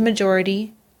age of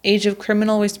majority, age of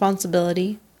criminal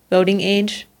responsibility, voting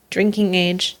age, drinking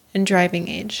age, and driving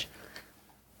age.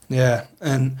 Yeah,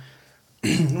 and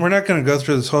we're not going to go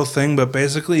through this whole thing, but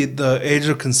basically the age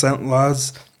of consent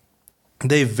laws,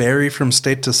 they vary from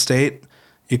state to state.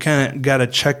 You kind of got to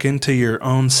check into your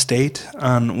own state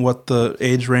on what the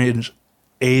age range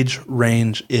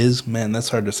is. Man, that's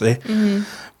hard to say. Mm-hmm.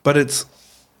 But it's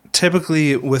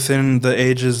typically within the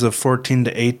ages of 14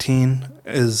 to 18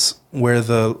 is where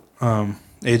the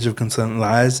age of consent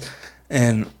lies.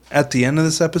 And at the end of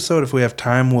this episode, if we have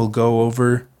time, we'll go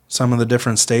over some of the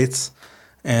different states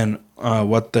and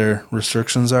what their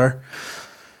restrictions are.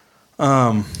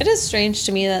 It is strange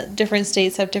to me that different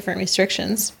states have different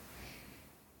restrictions.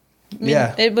 I mean,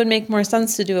 yeah. It would make more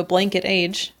sense to do a blanket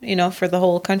age, for the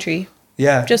whole country.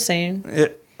 Yeah. Just saying.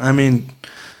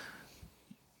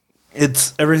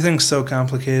 Everything's so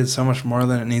complicated, so much more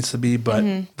than it needs to be, but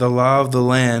the law of the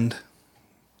land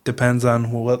depends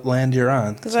on what land you're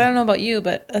on. Because I don't know about you,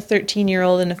 but a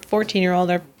 13-year-old and a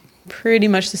 14-year-old are pretty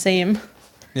much the same.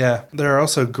 Yeah. There are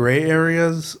also gray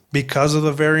areas because of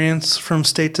the variance from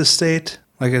state to state.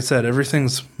 Like I said,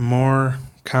 everything's more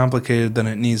complicated than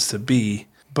it needs to be.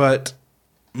 But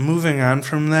moving on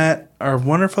from that, our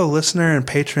wonderful listener and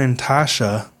patron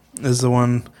Tasha is the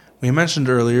one we mentioned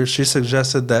earlier. She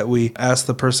suggested that we ask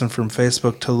the person from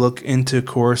Facebook to look into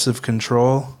coercive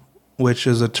control, which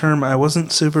is a term I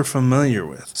wasn't super familiar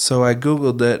with. So I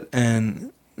Googled it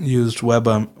and used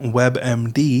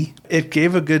WebMD. It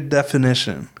gave a good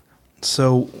definition.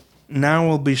 So now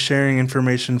we'll be sharing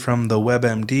information from the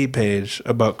WebMD page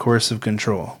about coercive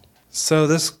control. So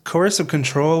this coercive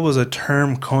control was a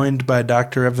term coined by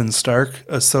Dr. Evan Stark,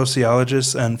 a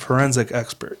sociologist and forensic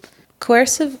expert.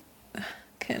 Coercive...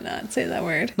 cannot say that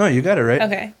word. No, you got it right.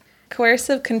 Okay.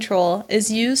 Coercive control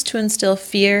is used to instill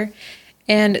fear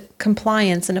and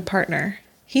compliance in a partner.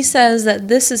 He says that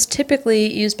this is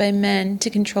typically used by men to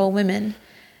control women.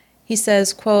 He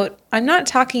says, quote, "I'm not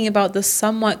talking about the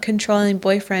somewhat controlling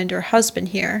boyfriend or husband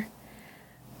here.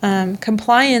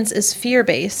 Compliance is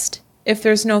fear-based. If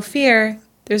there's no fear,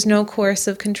 there's no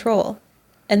coercive control.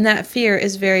 And that fear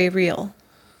is very real."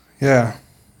 Yeah.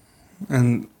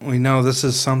 And we know this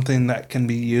is something that can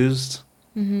be used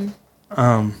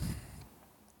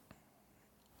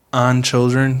on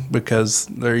children because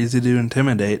they're easy to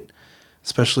intimidate,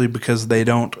 especially because they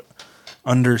don't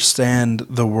understand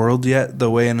the world yet the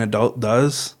way an adult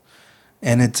does.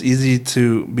 And it's easy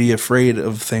to be afraid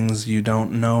of things you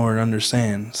don't know or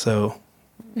understand. So,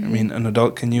 an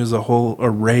adult can use a whole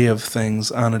array of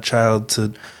things on a child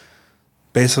to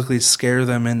basically scare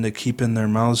them into keeping their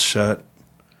mouths shut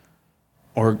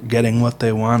or getting what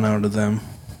they want out of them.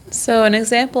 So an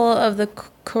example of the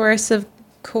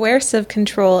coercive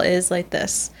control is like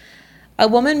this. A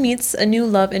woman meets a new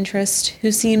love interest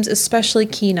who seems especially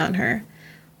keen on her.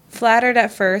 Flattered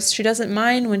at first, she doesn't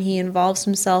mind when he involves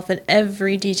himself in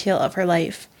every detail of her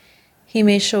life. He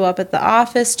may show up at the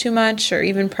office too much or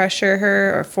even pressure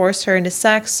her or force her into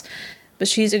sex, but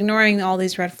she's ignoring all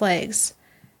these red flags.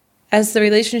 As the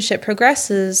relationship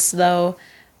progresses, though,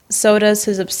 so does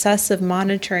his obsessive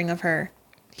monitoring of her.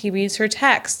 He reads her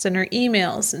texts and her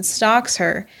emails and stalks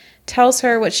her, tells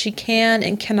her what she can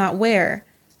and cannot wear,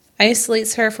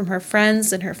 isolates her from her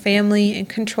friends and her family, and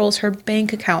controls her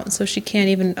bank account so she can't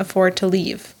even afford to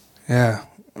leave. Yeah,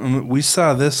 We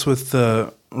saw this with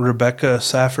Rebecca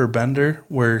Saffer Bender,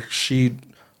 where she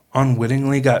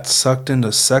unwittingly got sucked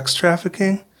into sex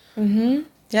trafficking. Mm-hmm.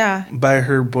 Yeah. By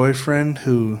her boyfriend,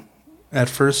 who at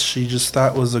first she just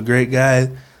thought was a great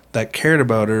guy that cared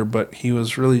about her, but he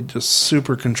was really just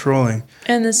super controlling.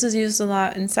 And this is used a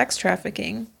lot in sex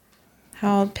trafficking.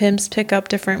 How pimps pick up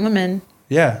different women.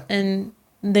 Yeah. And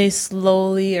they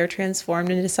slowly are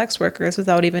transformed into sex workers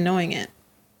without even knowing it.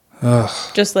 Ugh.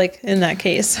 Just like in that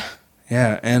case.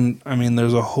 Yeah, and I mean,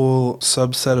 there's a whole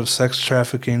subset of sex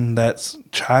trafficking that's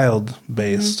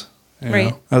child-based. Mm-hmm.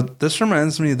 Right. This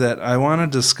reminds me that I want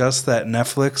to discuss that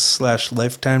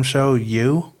Netflix/Lifetime show,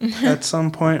 You, at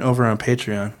some point over on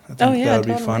Patreon. I think that would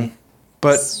be fun.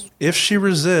 But if she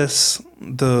resists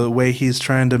the way he's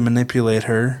trying to manipulate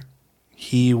her,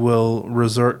 he will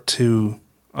resort to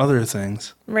other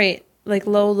things. Right, like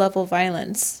low-level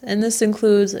violence. And this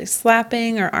includes like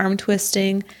slapping or arm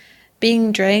twisting,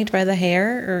 being dragged by the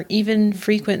hair, or even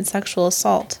frequent sexual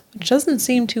assault, which doesn't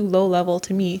seem too low-level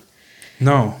to me.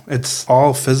 No, it's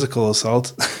all physical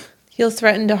assault. He'll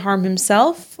threaten to harm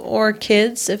himself or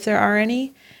kids if there are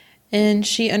any, and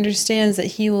she understands that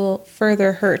he will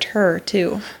further hurt her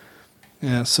too.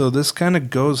 Yeah, so this kind of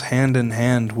goes hand in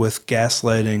hand with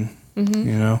gaslighting, you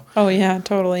know? Oh yeah,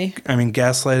 totally. I mean,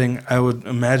 gaslighting, I would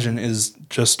imagine, is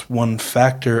just one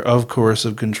factor of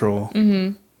coercive control.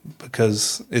 Mm-hmm.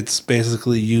 Because it's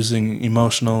basically using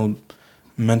emotional,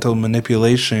 mental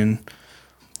manipulation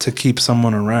to keep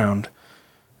someone around.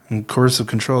 And coercive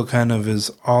control kind of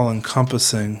is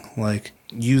all-encompassing, like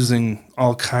using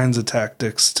all kinds of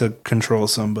tactics to control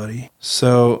somebody.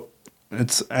 So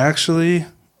it's actually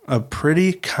a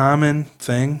pretty common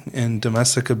thing in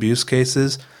domestic abuse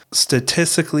cases.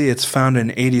 Statistically, it's found in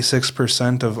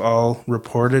 86% of all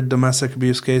reported domestic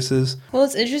abuse cases. Well,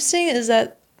 what's interesting is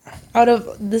that out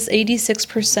of this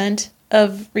 86%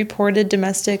 of reported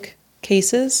domestic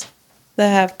cases that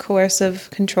have coercive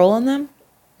control in them,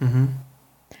 Mm-hmm.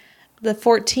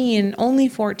 only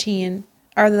 14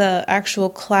 are the actual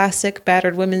classic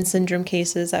battered women syndrome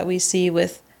cases that we see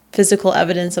with physical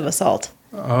evidence of assault.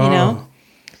 Oh, you know?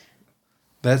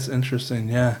 That's interesting,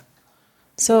 yeah.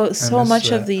 So much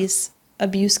that. of these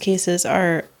abuse cases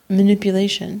are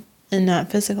manipulation and not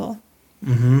physical.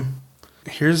 Mm-hmm.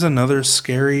 Here's another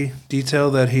scary detail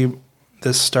that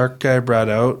this Stark guy brought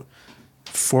out.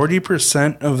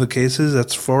 40% of the cases,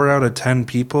 that's 4 out of 10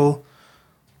 people,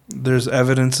 there's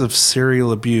evidence of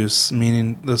serial abuse,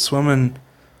 meaning this woman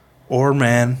or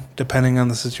man, depending on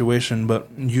the situation, but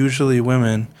usually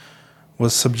women,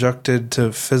 was subjected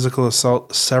to physical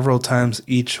assault several times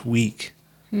each week.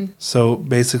 So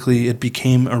basically it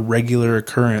became a regular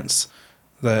occurrence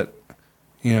that,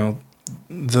 you know,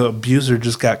 the abuser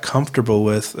just got comfortable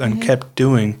with and kept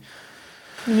doing.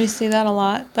 And we see that a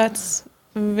lot. That's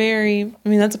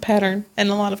that's a pattern in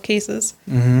a lot of cases,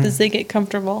 as they get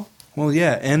comfortable. Well,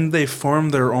 yeah, and they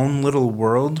form their own little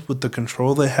world with the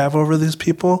control they have over these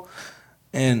people,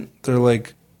 and they're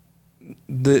like,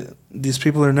 these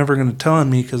people are never going to tell on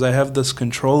me because I have this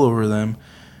control over them,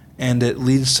 and it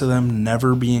leads to them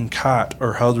never being caught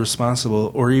or held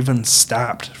responsible or even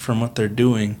stopped from what they're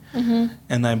doing. Mm-hmm.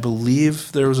 And I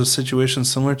believe there was a situation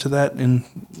similar to that in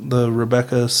the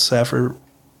Rebecca Saffer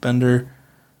Bender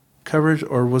coverage,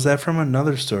 or was that from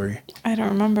another story? I don't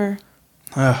remember.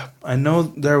 I know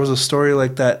there was a story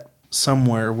like that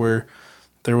somewhere where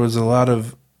there was a lot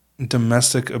of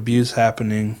domestic abuse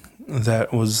happening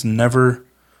that was never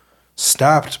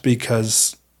stopped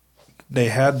because they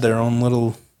had their own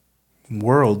little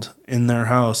world in their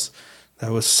house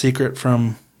that was secret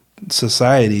from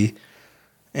society,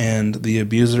 and the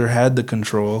abuser had the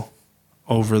control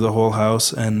over the whole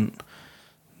house, and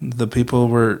the people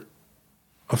were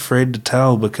afraid to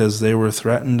tell because they were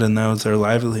threatened and that was their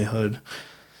livelihood.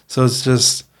 So it's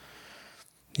just,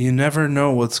 you never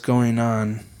know what's going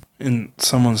on in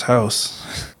someone's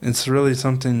house. It's really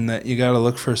something that you got to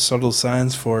look for subtle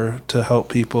signs for to help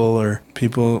people, or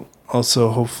people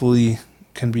also hopefully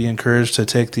can be encouraged to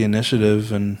take the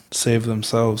initiative and save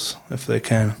themselves if they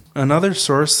can. Another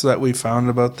source that we found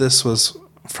about this was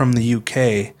from the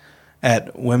UK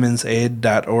at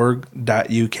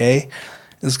womensaid.org.uk.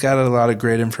 It's got a lot of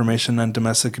great information on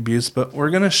domestic abuse, but we're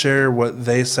going to share what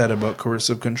they said about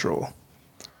coercive control.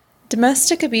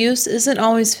 Domestic abuse isn't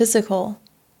always physical.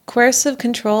 Coercive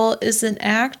control is an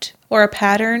act or a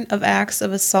pattern of acts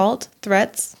of assault,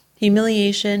 threats,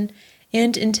 humiliation,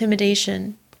 and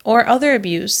intimidation, or other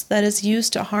abuse that is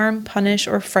used to harm, punish,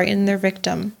 or frighten their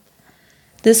victim.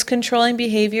 This controlling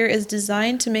behavior is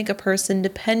designed to make a person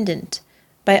dependent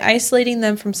by isolating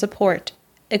them from support,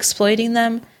 exploiting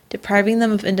them, depriving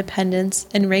them of independence,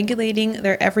 and regulating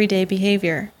their everyday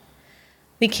behavior.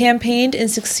 We campaigned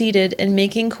and succeeded in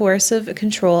making coercive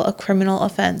control a criminal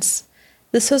offense.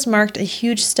 This has marked a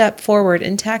huge step forward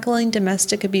in tackling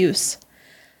domestic abuse.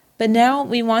 But now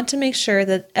we want to make sure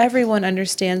that everyone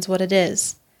understands what it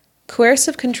is.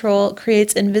 Coercive control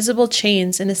creates invisible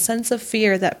chains and a sense of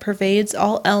fear that pervades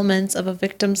all elements of a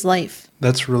victim's life.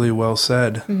 That's really well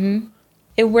said.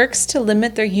 It works to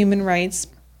limit their human rights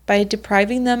by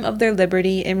depriving them of their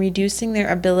liberty and reducing their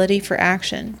ability for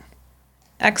action.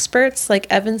 Experts like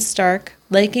Evan Stark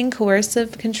liken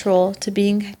coercive control to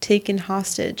being taken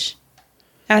hostage.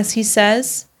 As he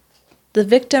says, the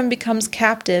victim becomes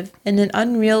captive in an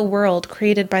unreal world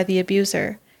created by the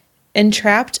abuser,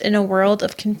 entrapped in a world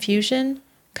of confusion,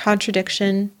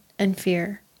 contradiction, and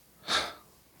fear.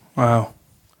 Wow.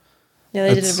 Yeah,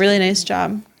 they did a really nice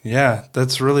job. Yeah,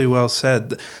 that's really well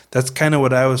said. That's kind of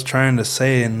what I was trying to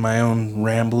say in my own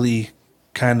rambly,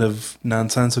 kind of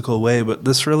nonsensical way, but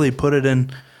this really put it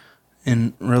in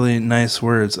really nice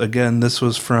words. Again, this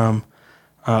was from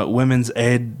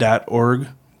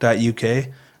womensaid.org.uk,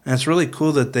 and it's really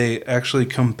cool that they actually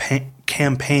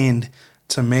campaigned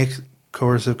to make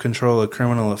coercive control a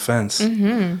criminal offense.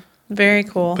 Very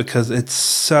cool. Because it's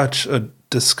such a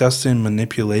disgusting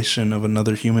manipulation of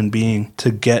another human being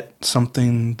to get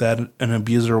something that an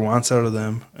abuser wants out of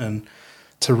them and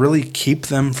to really keep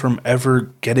them from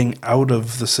ever getting out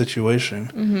of the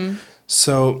situation.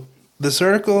 So this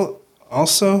article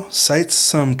also cites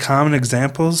some common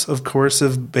examples of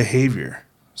coercive behavior.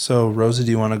 So Rosie,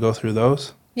 do you want to go through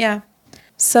those? Yeah.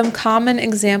 Some common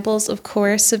examples of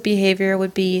coercive behavior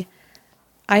would be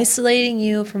isolating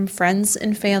you from friends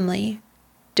and family,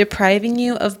 depriving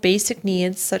you of basic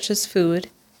needs such as food,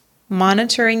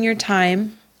 monitoring your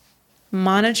time,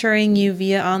 monitoring you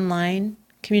via online,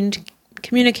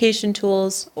 communication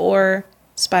tools, or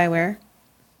spyware,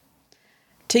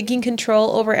 taking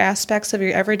control over aspects of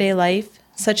your everyday life,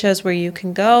 such as where you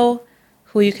can go,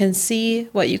 who you can see,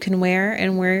 what you can wear,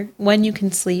 and when you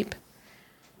can sleep,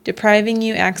 depriving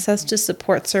you access to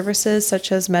support services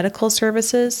such as medical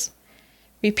services,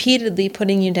 repeatedly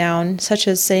putting you down, such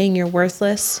as saying you're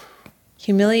worthless,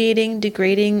 humiliating,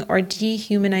 degrading, or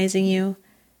dehumanizing you,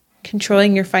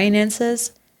 controlling your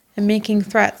finances, and making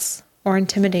threats or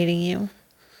intimidating you.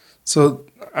 So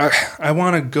I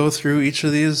want to go through each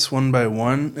of these one by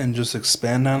one and just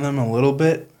expand on them a little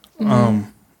bit,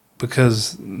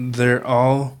 because they're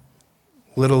all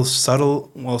little subtle.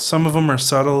 Well, some of them are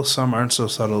subtle, some aren't so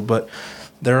subtle, but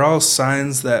they're all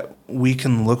signs that we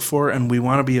can look for and we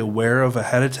want to be aware of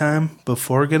ahead of time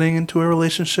before getting into a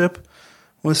relationship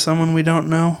with someone we don't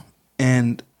know.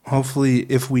 And hopefully,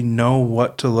 if we know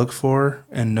what to look for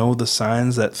and know the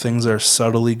signs that things are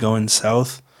subtly going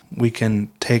south, we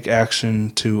can take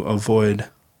action to avoid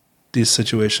these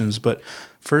situations. But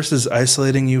first is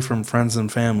isolating you from friends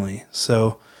and family.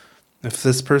 So if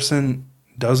this person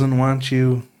doesn't want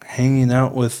you hanging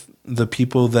out with the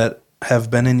people that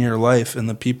have been in your life and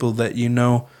the people that you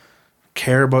know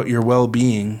care about your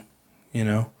well-being,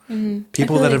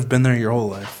 people that have been there your whole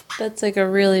life. That's like a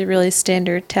really, really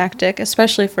standard tactic,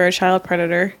 especially for a child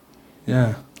predator.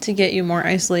 Yeah. To get you more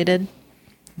isolated.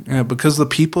 Yeah, because the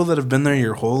people that have been there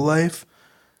your whole life,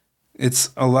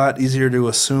 it's a lot easier to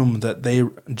assume that they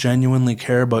genuinely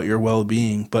care about your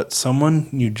well-being. But someone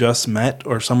you just met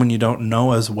or someone you don't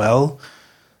know as well,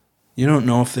 you don't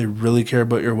know if they really care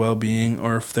about your well-being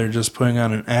or if they're just putting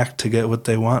on an act to get what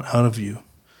they want out of you.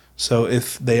 So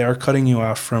if they are cutting you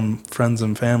off from friends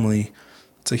and family,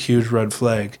 it's a huge red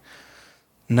flag.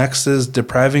 Next is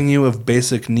depriving you of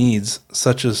basic needs,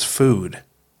 such as food.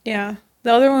 Yeah.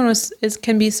 The other one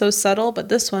can be so subtle, but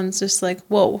this one's just like,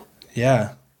 whoa.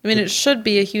 Yeah. I mean, it should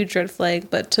be a huge red flag,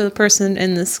 but to the person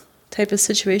in this type of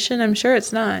situation, I'm sure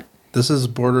it's not. This is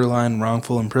borderline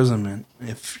wrongful imprisonment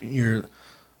if you're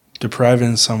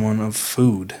depriving someone of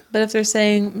food. But if they're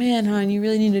saying, man, hon, you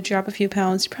really need to drop a few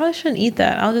pounds, you probably shouldn't eat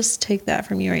that. I'll just take that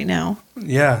from you right now.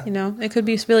 Yeah. It could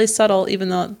be really subtle, even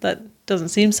though that doesn't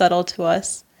seem subtle to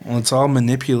us. Well, it's all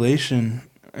manipulation.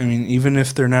 I mean, even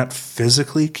if they're not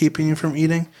physically keeping you from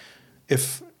eating,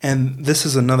 and this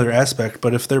is another aspect,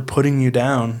 but if they're putting you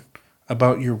down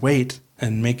about your weight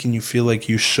and making you feel like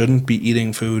you shouldn't be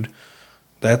eating food,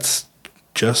 that's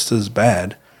just as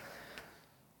bad.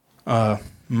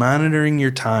 Monitoring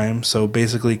your time, so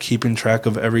basically keeping track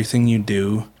of everything you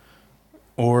do,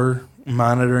 or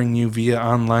monitoring you via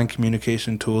online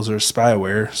communication tools or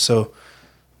spyware. So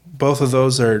both of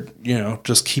those are,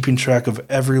 just keeping track of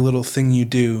every little thing you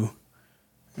do.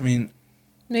 I mean,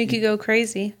 make you go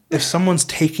crazy. If someone's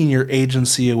taking your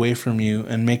agency away from you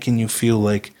and making you feel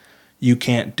like you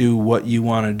can't do what you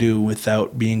want to do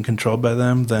without being controlled by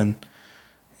them, then,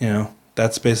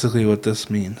 that's basically what this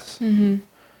means. Mm-hmm.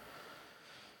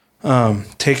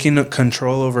 Taking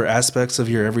control over aspects of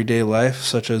your everyday life,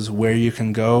 such as where you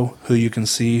can go, who you can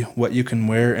see, what you can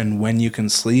wear, and when you can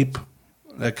sleep.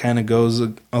 That kind of goes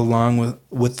along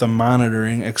with the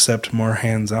monitoring, except more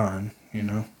hands-on,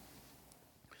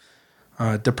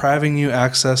 Depriving you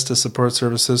access to support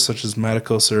services such as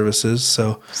medical services.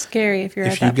 So scary if you're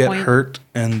at if you that get point. hurt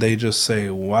and they just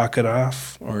say, walk it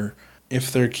off, or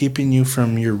if they're keeping you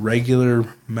from your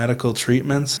regular medical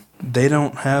treatments, they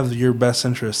don't have your best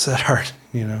interests at heart,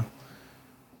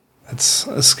 That's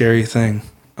a scary thing.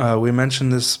 We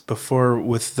mentioned this before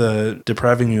with the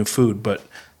depriving you of food, but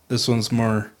this one's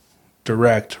more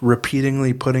direct.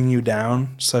 Repeatedly putting you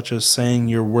down, such as saying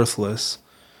you're worthless.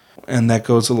 And that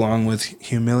goes along with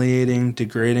humiliating,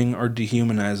 degrading, or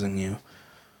dehumanizing you.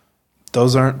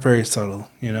 Those aren't very subtle,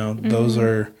 Those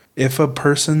are... If a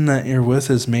person that you're with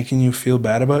is making you feel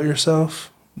bad about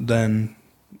yourself, then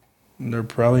they're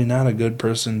probably not a good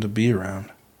person to be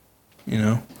around,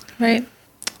 Right.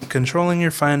 Controlling your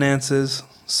finances,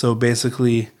 so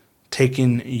basically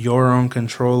taking your own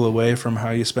control away from how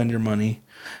you spend your money,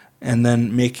 and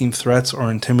then making threats or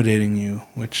intimidating you,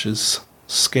 which is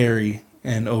scary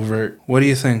and overt. What do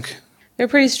you think? They're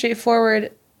pretty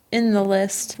straightforward in the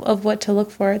list of what to look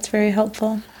for. It's very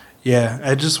helpful. Yeah,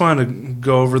 I just wanted to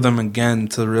go over them again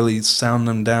to really sound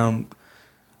them down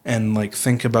and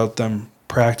think about them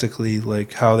practically,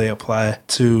 how they apply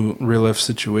to real life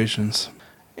situations.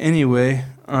 Anyway,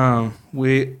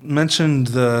 we mentioned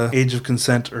the age of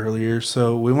consent earlier,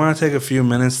 so we want to take a few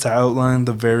minutes to outline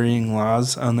the varying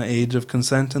laws on the age of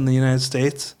consent in the United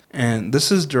States. And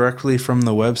this is directly from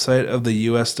the website of the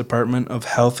U.S. Department of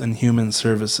Health and Human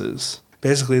Services.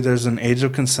 Basically, there's an age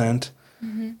of consent,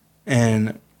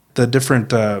 and the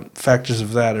different factors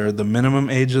of that are the minimum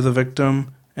age of the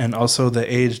victim and also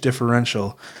the age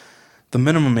differential. The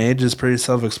minimum age is pretty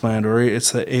self-explanatory.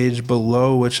 It's the age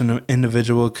below which an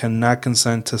individual cannot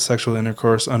consent to sexual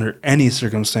intercourse under any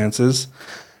circumstances.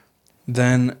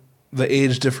 Then the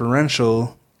age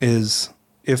differential is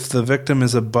if the victim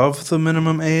is above the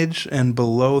minimum age and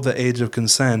below the age of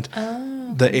consent.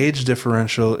 The age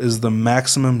differential is the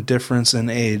maximum difference in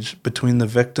age between the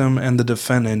victim and the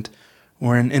defendant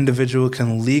where an individual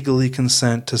can legally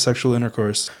consent to sexual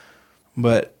intercourse.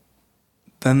 But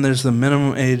then there's the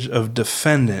minimum age of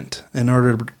defendant in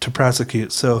order to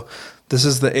prosecute. So this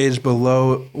is the age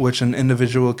below which an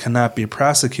individual cannot be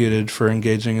prosecuted for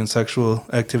engaging in sexual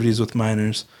activities with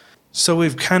minors. So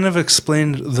we've kind of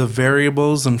explained the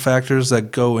variables and factors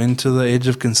that go into the age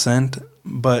of consent,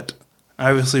 but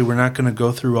obviously we're not going to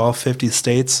go through all 50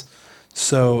 states.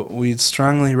 So we'd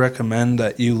strongly recommend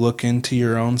that you look into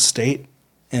your own state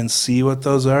and see what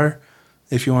those are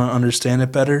if you want to understand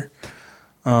it better.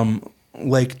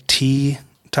 Like T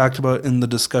talked about in the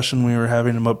discussion we were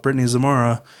having about Brittany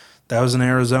Zamora, that was in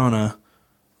Arizona.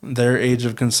 Their age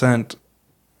of consent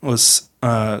was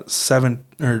 7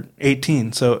 or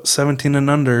 18, so 17 and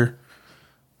under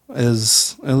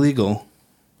is illegal,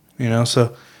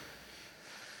 So,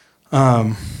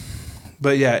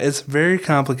 but yeah, it's very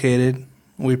complicated.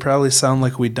 We probably sound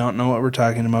like we don't know what we're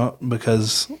talking about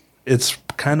because it's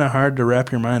kind of hard to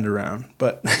wrap your mind around,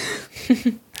 but.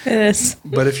 It is.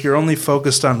 But if you're only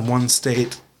focused on one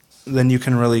state, then you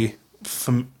can really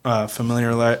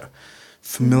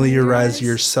familiarize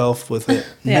yourself with it.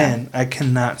 Yeah. Man, I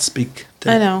cannot speak.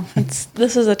 I know.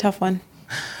 This is a tough one.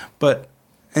 But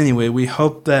anyway, we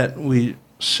hope that we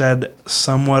shed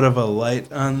somewhat of a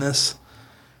light on this.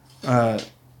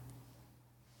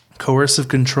 Coercive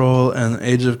control and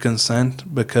age of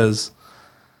consent because,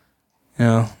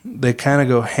 they kind of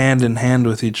go hand in hand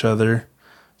with each other.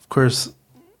 Of course,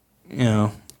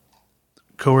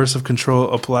 coercive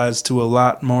control applies to a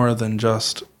lot more than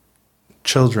just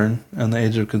children and the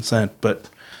age of consent, but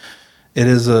it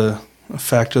is a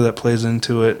factor that plays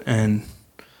into it, and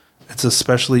it's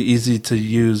especially easy to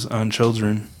use on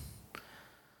children.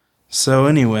 So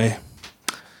anyway,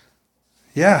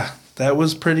 yeah, that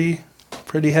was pretty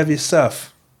heavy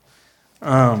stuff.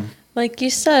 Like you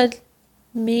said,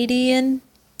 meaty and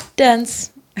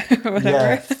dense. Or whatever.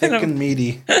 Yeah, thick and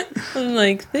meaty. I'm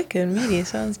like, thick and meaty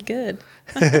sounds good.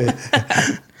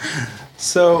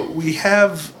 So we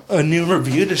have a new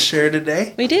review to share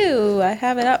today. We do. I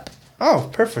have it up. Oh,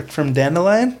 perfect. From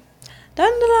Dandelion?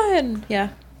 Dandelion. Yeah.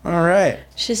 All right.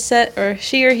 She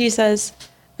or he says,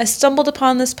 I stumbled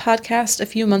upon this podcast a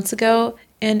few months ago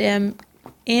and am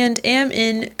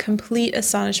in complete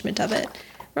astonishment of it.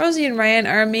 Rosie and Ryan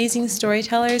are amazing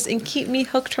storytellers and keep me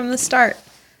hooked from the start.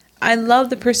 I love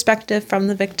the perspective from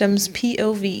the victim's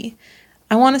POV.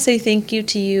 I want to say thank you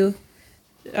to you,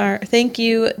 or thank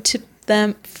you to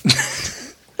them.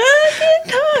 I can't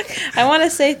talk. I want to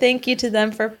say thank you to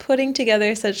them for putting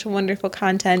together such wonderful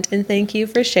content, and thank you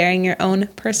for sharing your own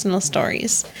personal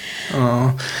stories.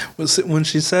 Oh, when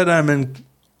she said I'm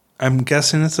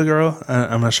guessing it's a girl.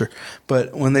 I'm not sure,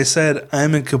 but when they said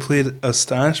I'm in complete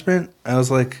astonishment, I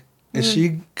was like, is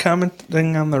she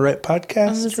commenting on the right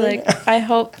podcast? I was like, I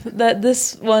hope that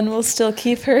this one will still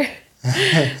keep her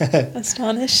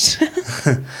astonished.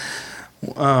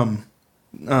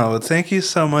 Oh, thank you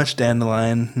so much,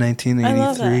 Dandelion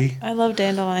 1983. I love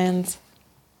dandelions.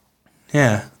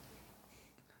 Yeah.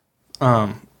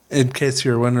 In case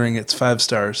you're wondering, it's 5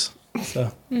 stars.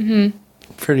 So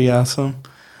pretty awesome.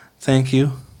 Thank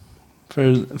you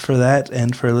for that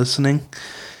and for listening.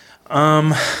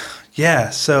 Yeah,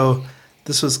 so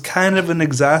this was kind of an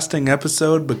exhausting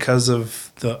episode because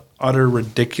of the utter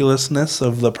ridiculousness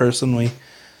of the person we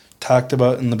talked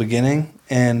about in the beginning,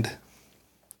 and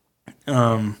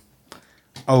a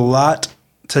lot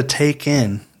to take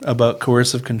in about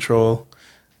coercive control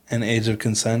and age of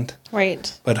consent.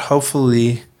 Right. But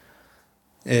hopefully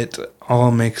it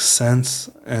all makes sense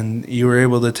and you were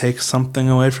able to take something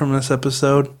away from this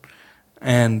episode,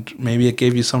 and maybe it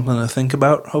gave you something to think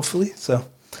about, hopefully. So,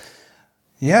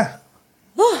 yeah.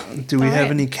 Do we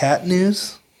have any cat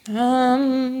news?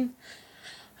 I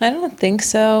don't think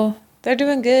so. They're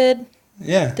doing good.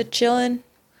 Yeah. They're chilling.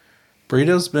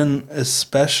 Burrito's been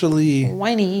especially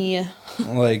whiny.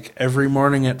 Like every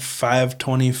morning at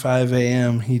 5:25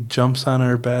 a.m. he jumps on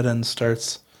our bed and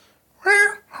starts.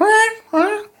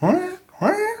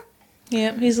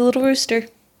 Yep, he's a little rooster.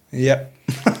 Yep.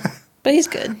 But he's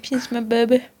good. He's my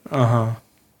baby. Uh-huh.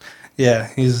 Yeah,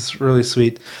 he's really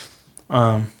sweet.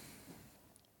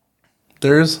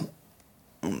 There's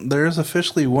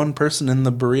officially one person in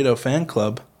the Burrito fan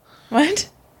club. What?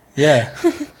 Yeah.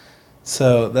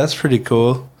 So that's pretty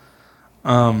cool.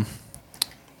 I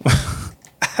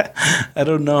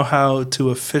don't know how to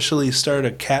officially start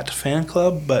a cat fan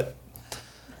club, but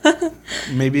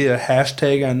maybe a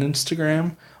hashtag on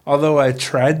Instagram. Although I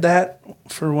tried that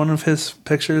for one of his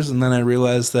pictures, and then I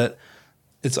realized that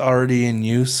it's already in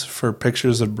use for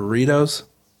pictures of burritos.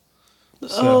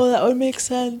 So, that would make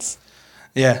sense.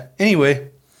 Yeah. Anyway,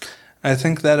 I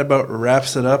think that about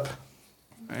wraps it up.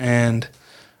 And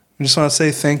I just want to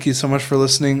say thank you so much for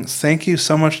listening. Thank you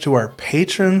so much to our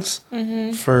patrons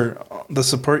for the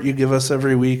support you give us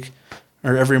every week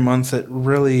or every month. It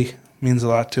really means a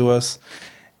lot to us.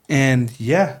 And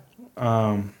yeah,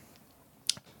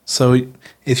 so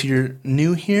if you're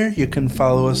new here, you can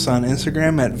follow us on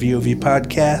Instagram at VOV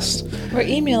Podcast. Or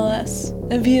email us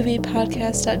at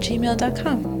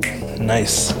vovpodcast@gmail.com.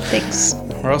 Nice. Thanks.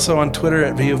 We're also on Twitter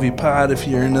at VOV Pod if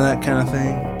you're into that kind of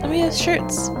thing. And we have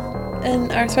shirts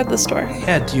in our Threadless store.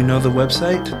 Yeah, do you know the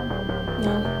website?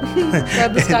 No.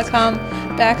 Threadless.com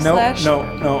 / No.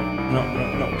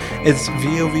 It's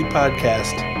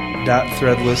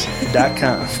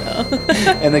vovpodcast.threadless.com.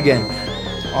 And again,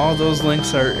 all those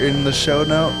links are in the show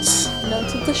notes.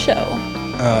 Notes of the show.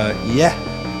 Yeah.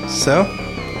 So,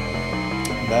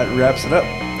 that wraps it up.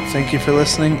 Thank you for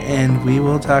listening, and we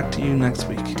will talk to you next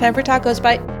week. Time for tacos.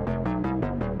 Bye.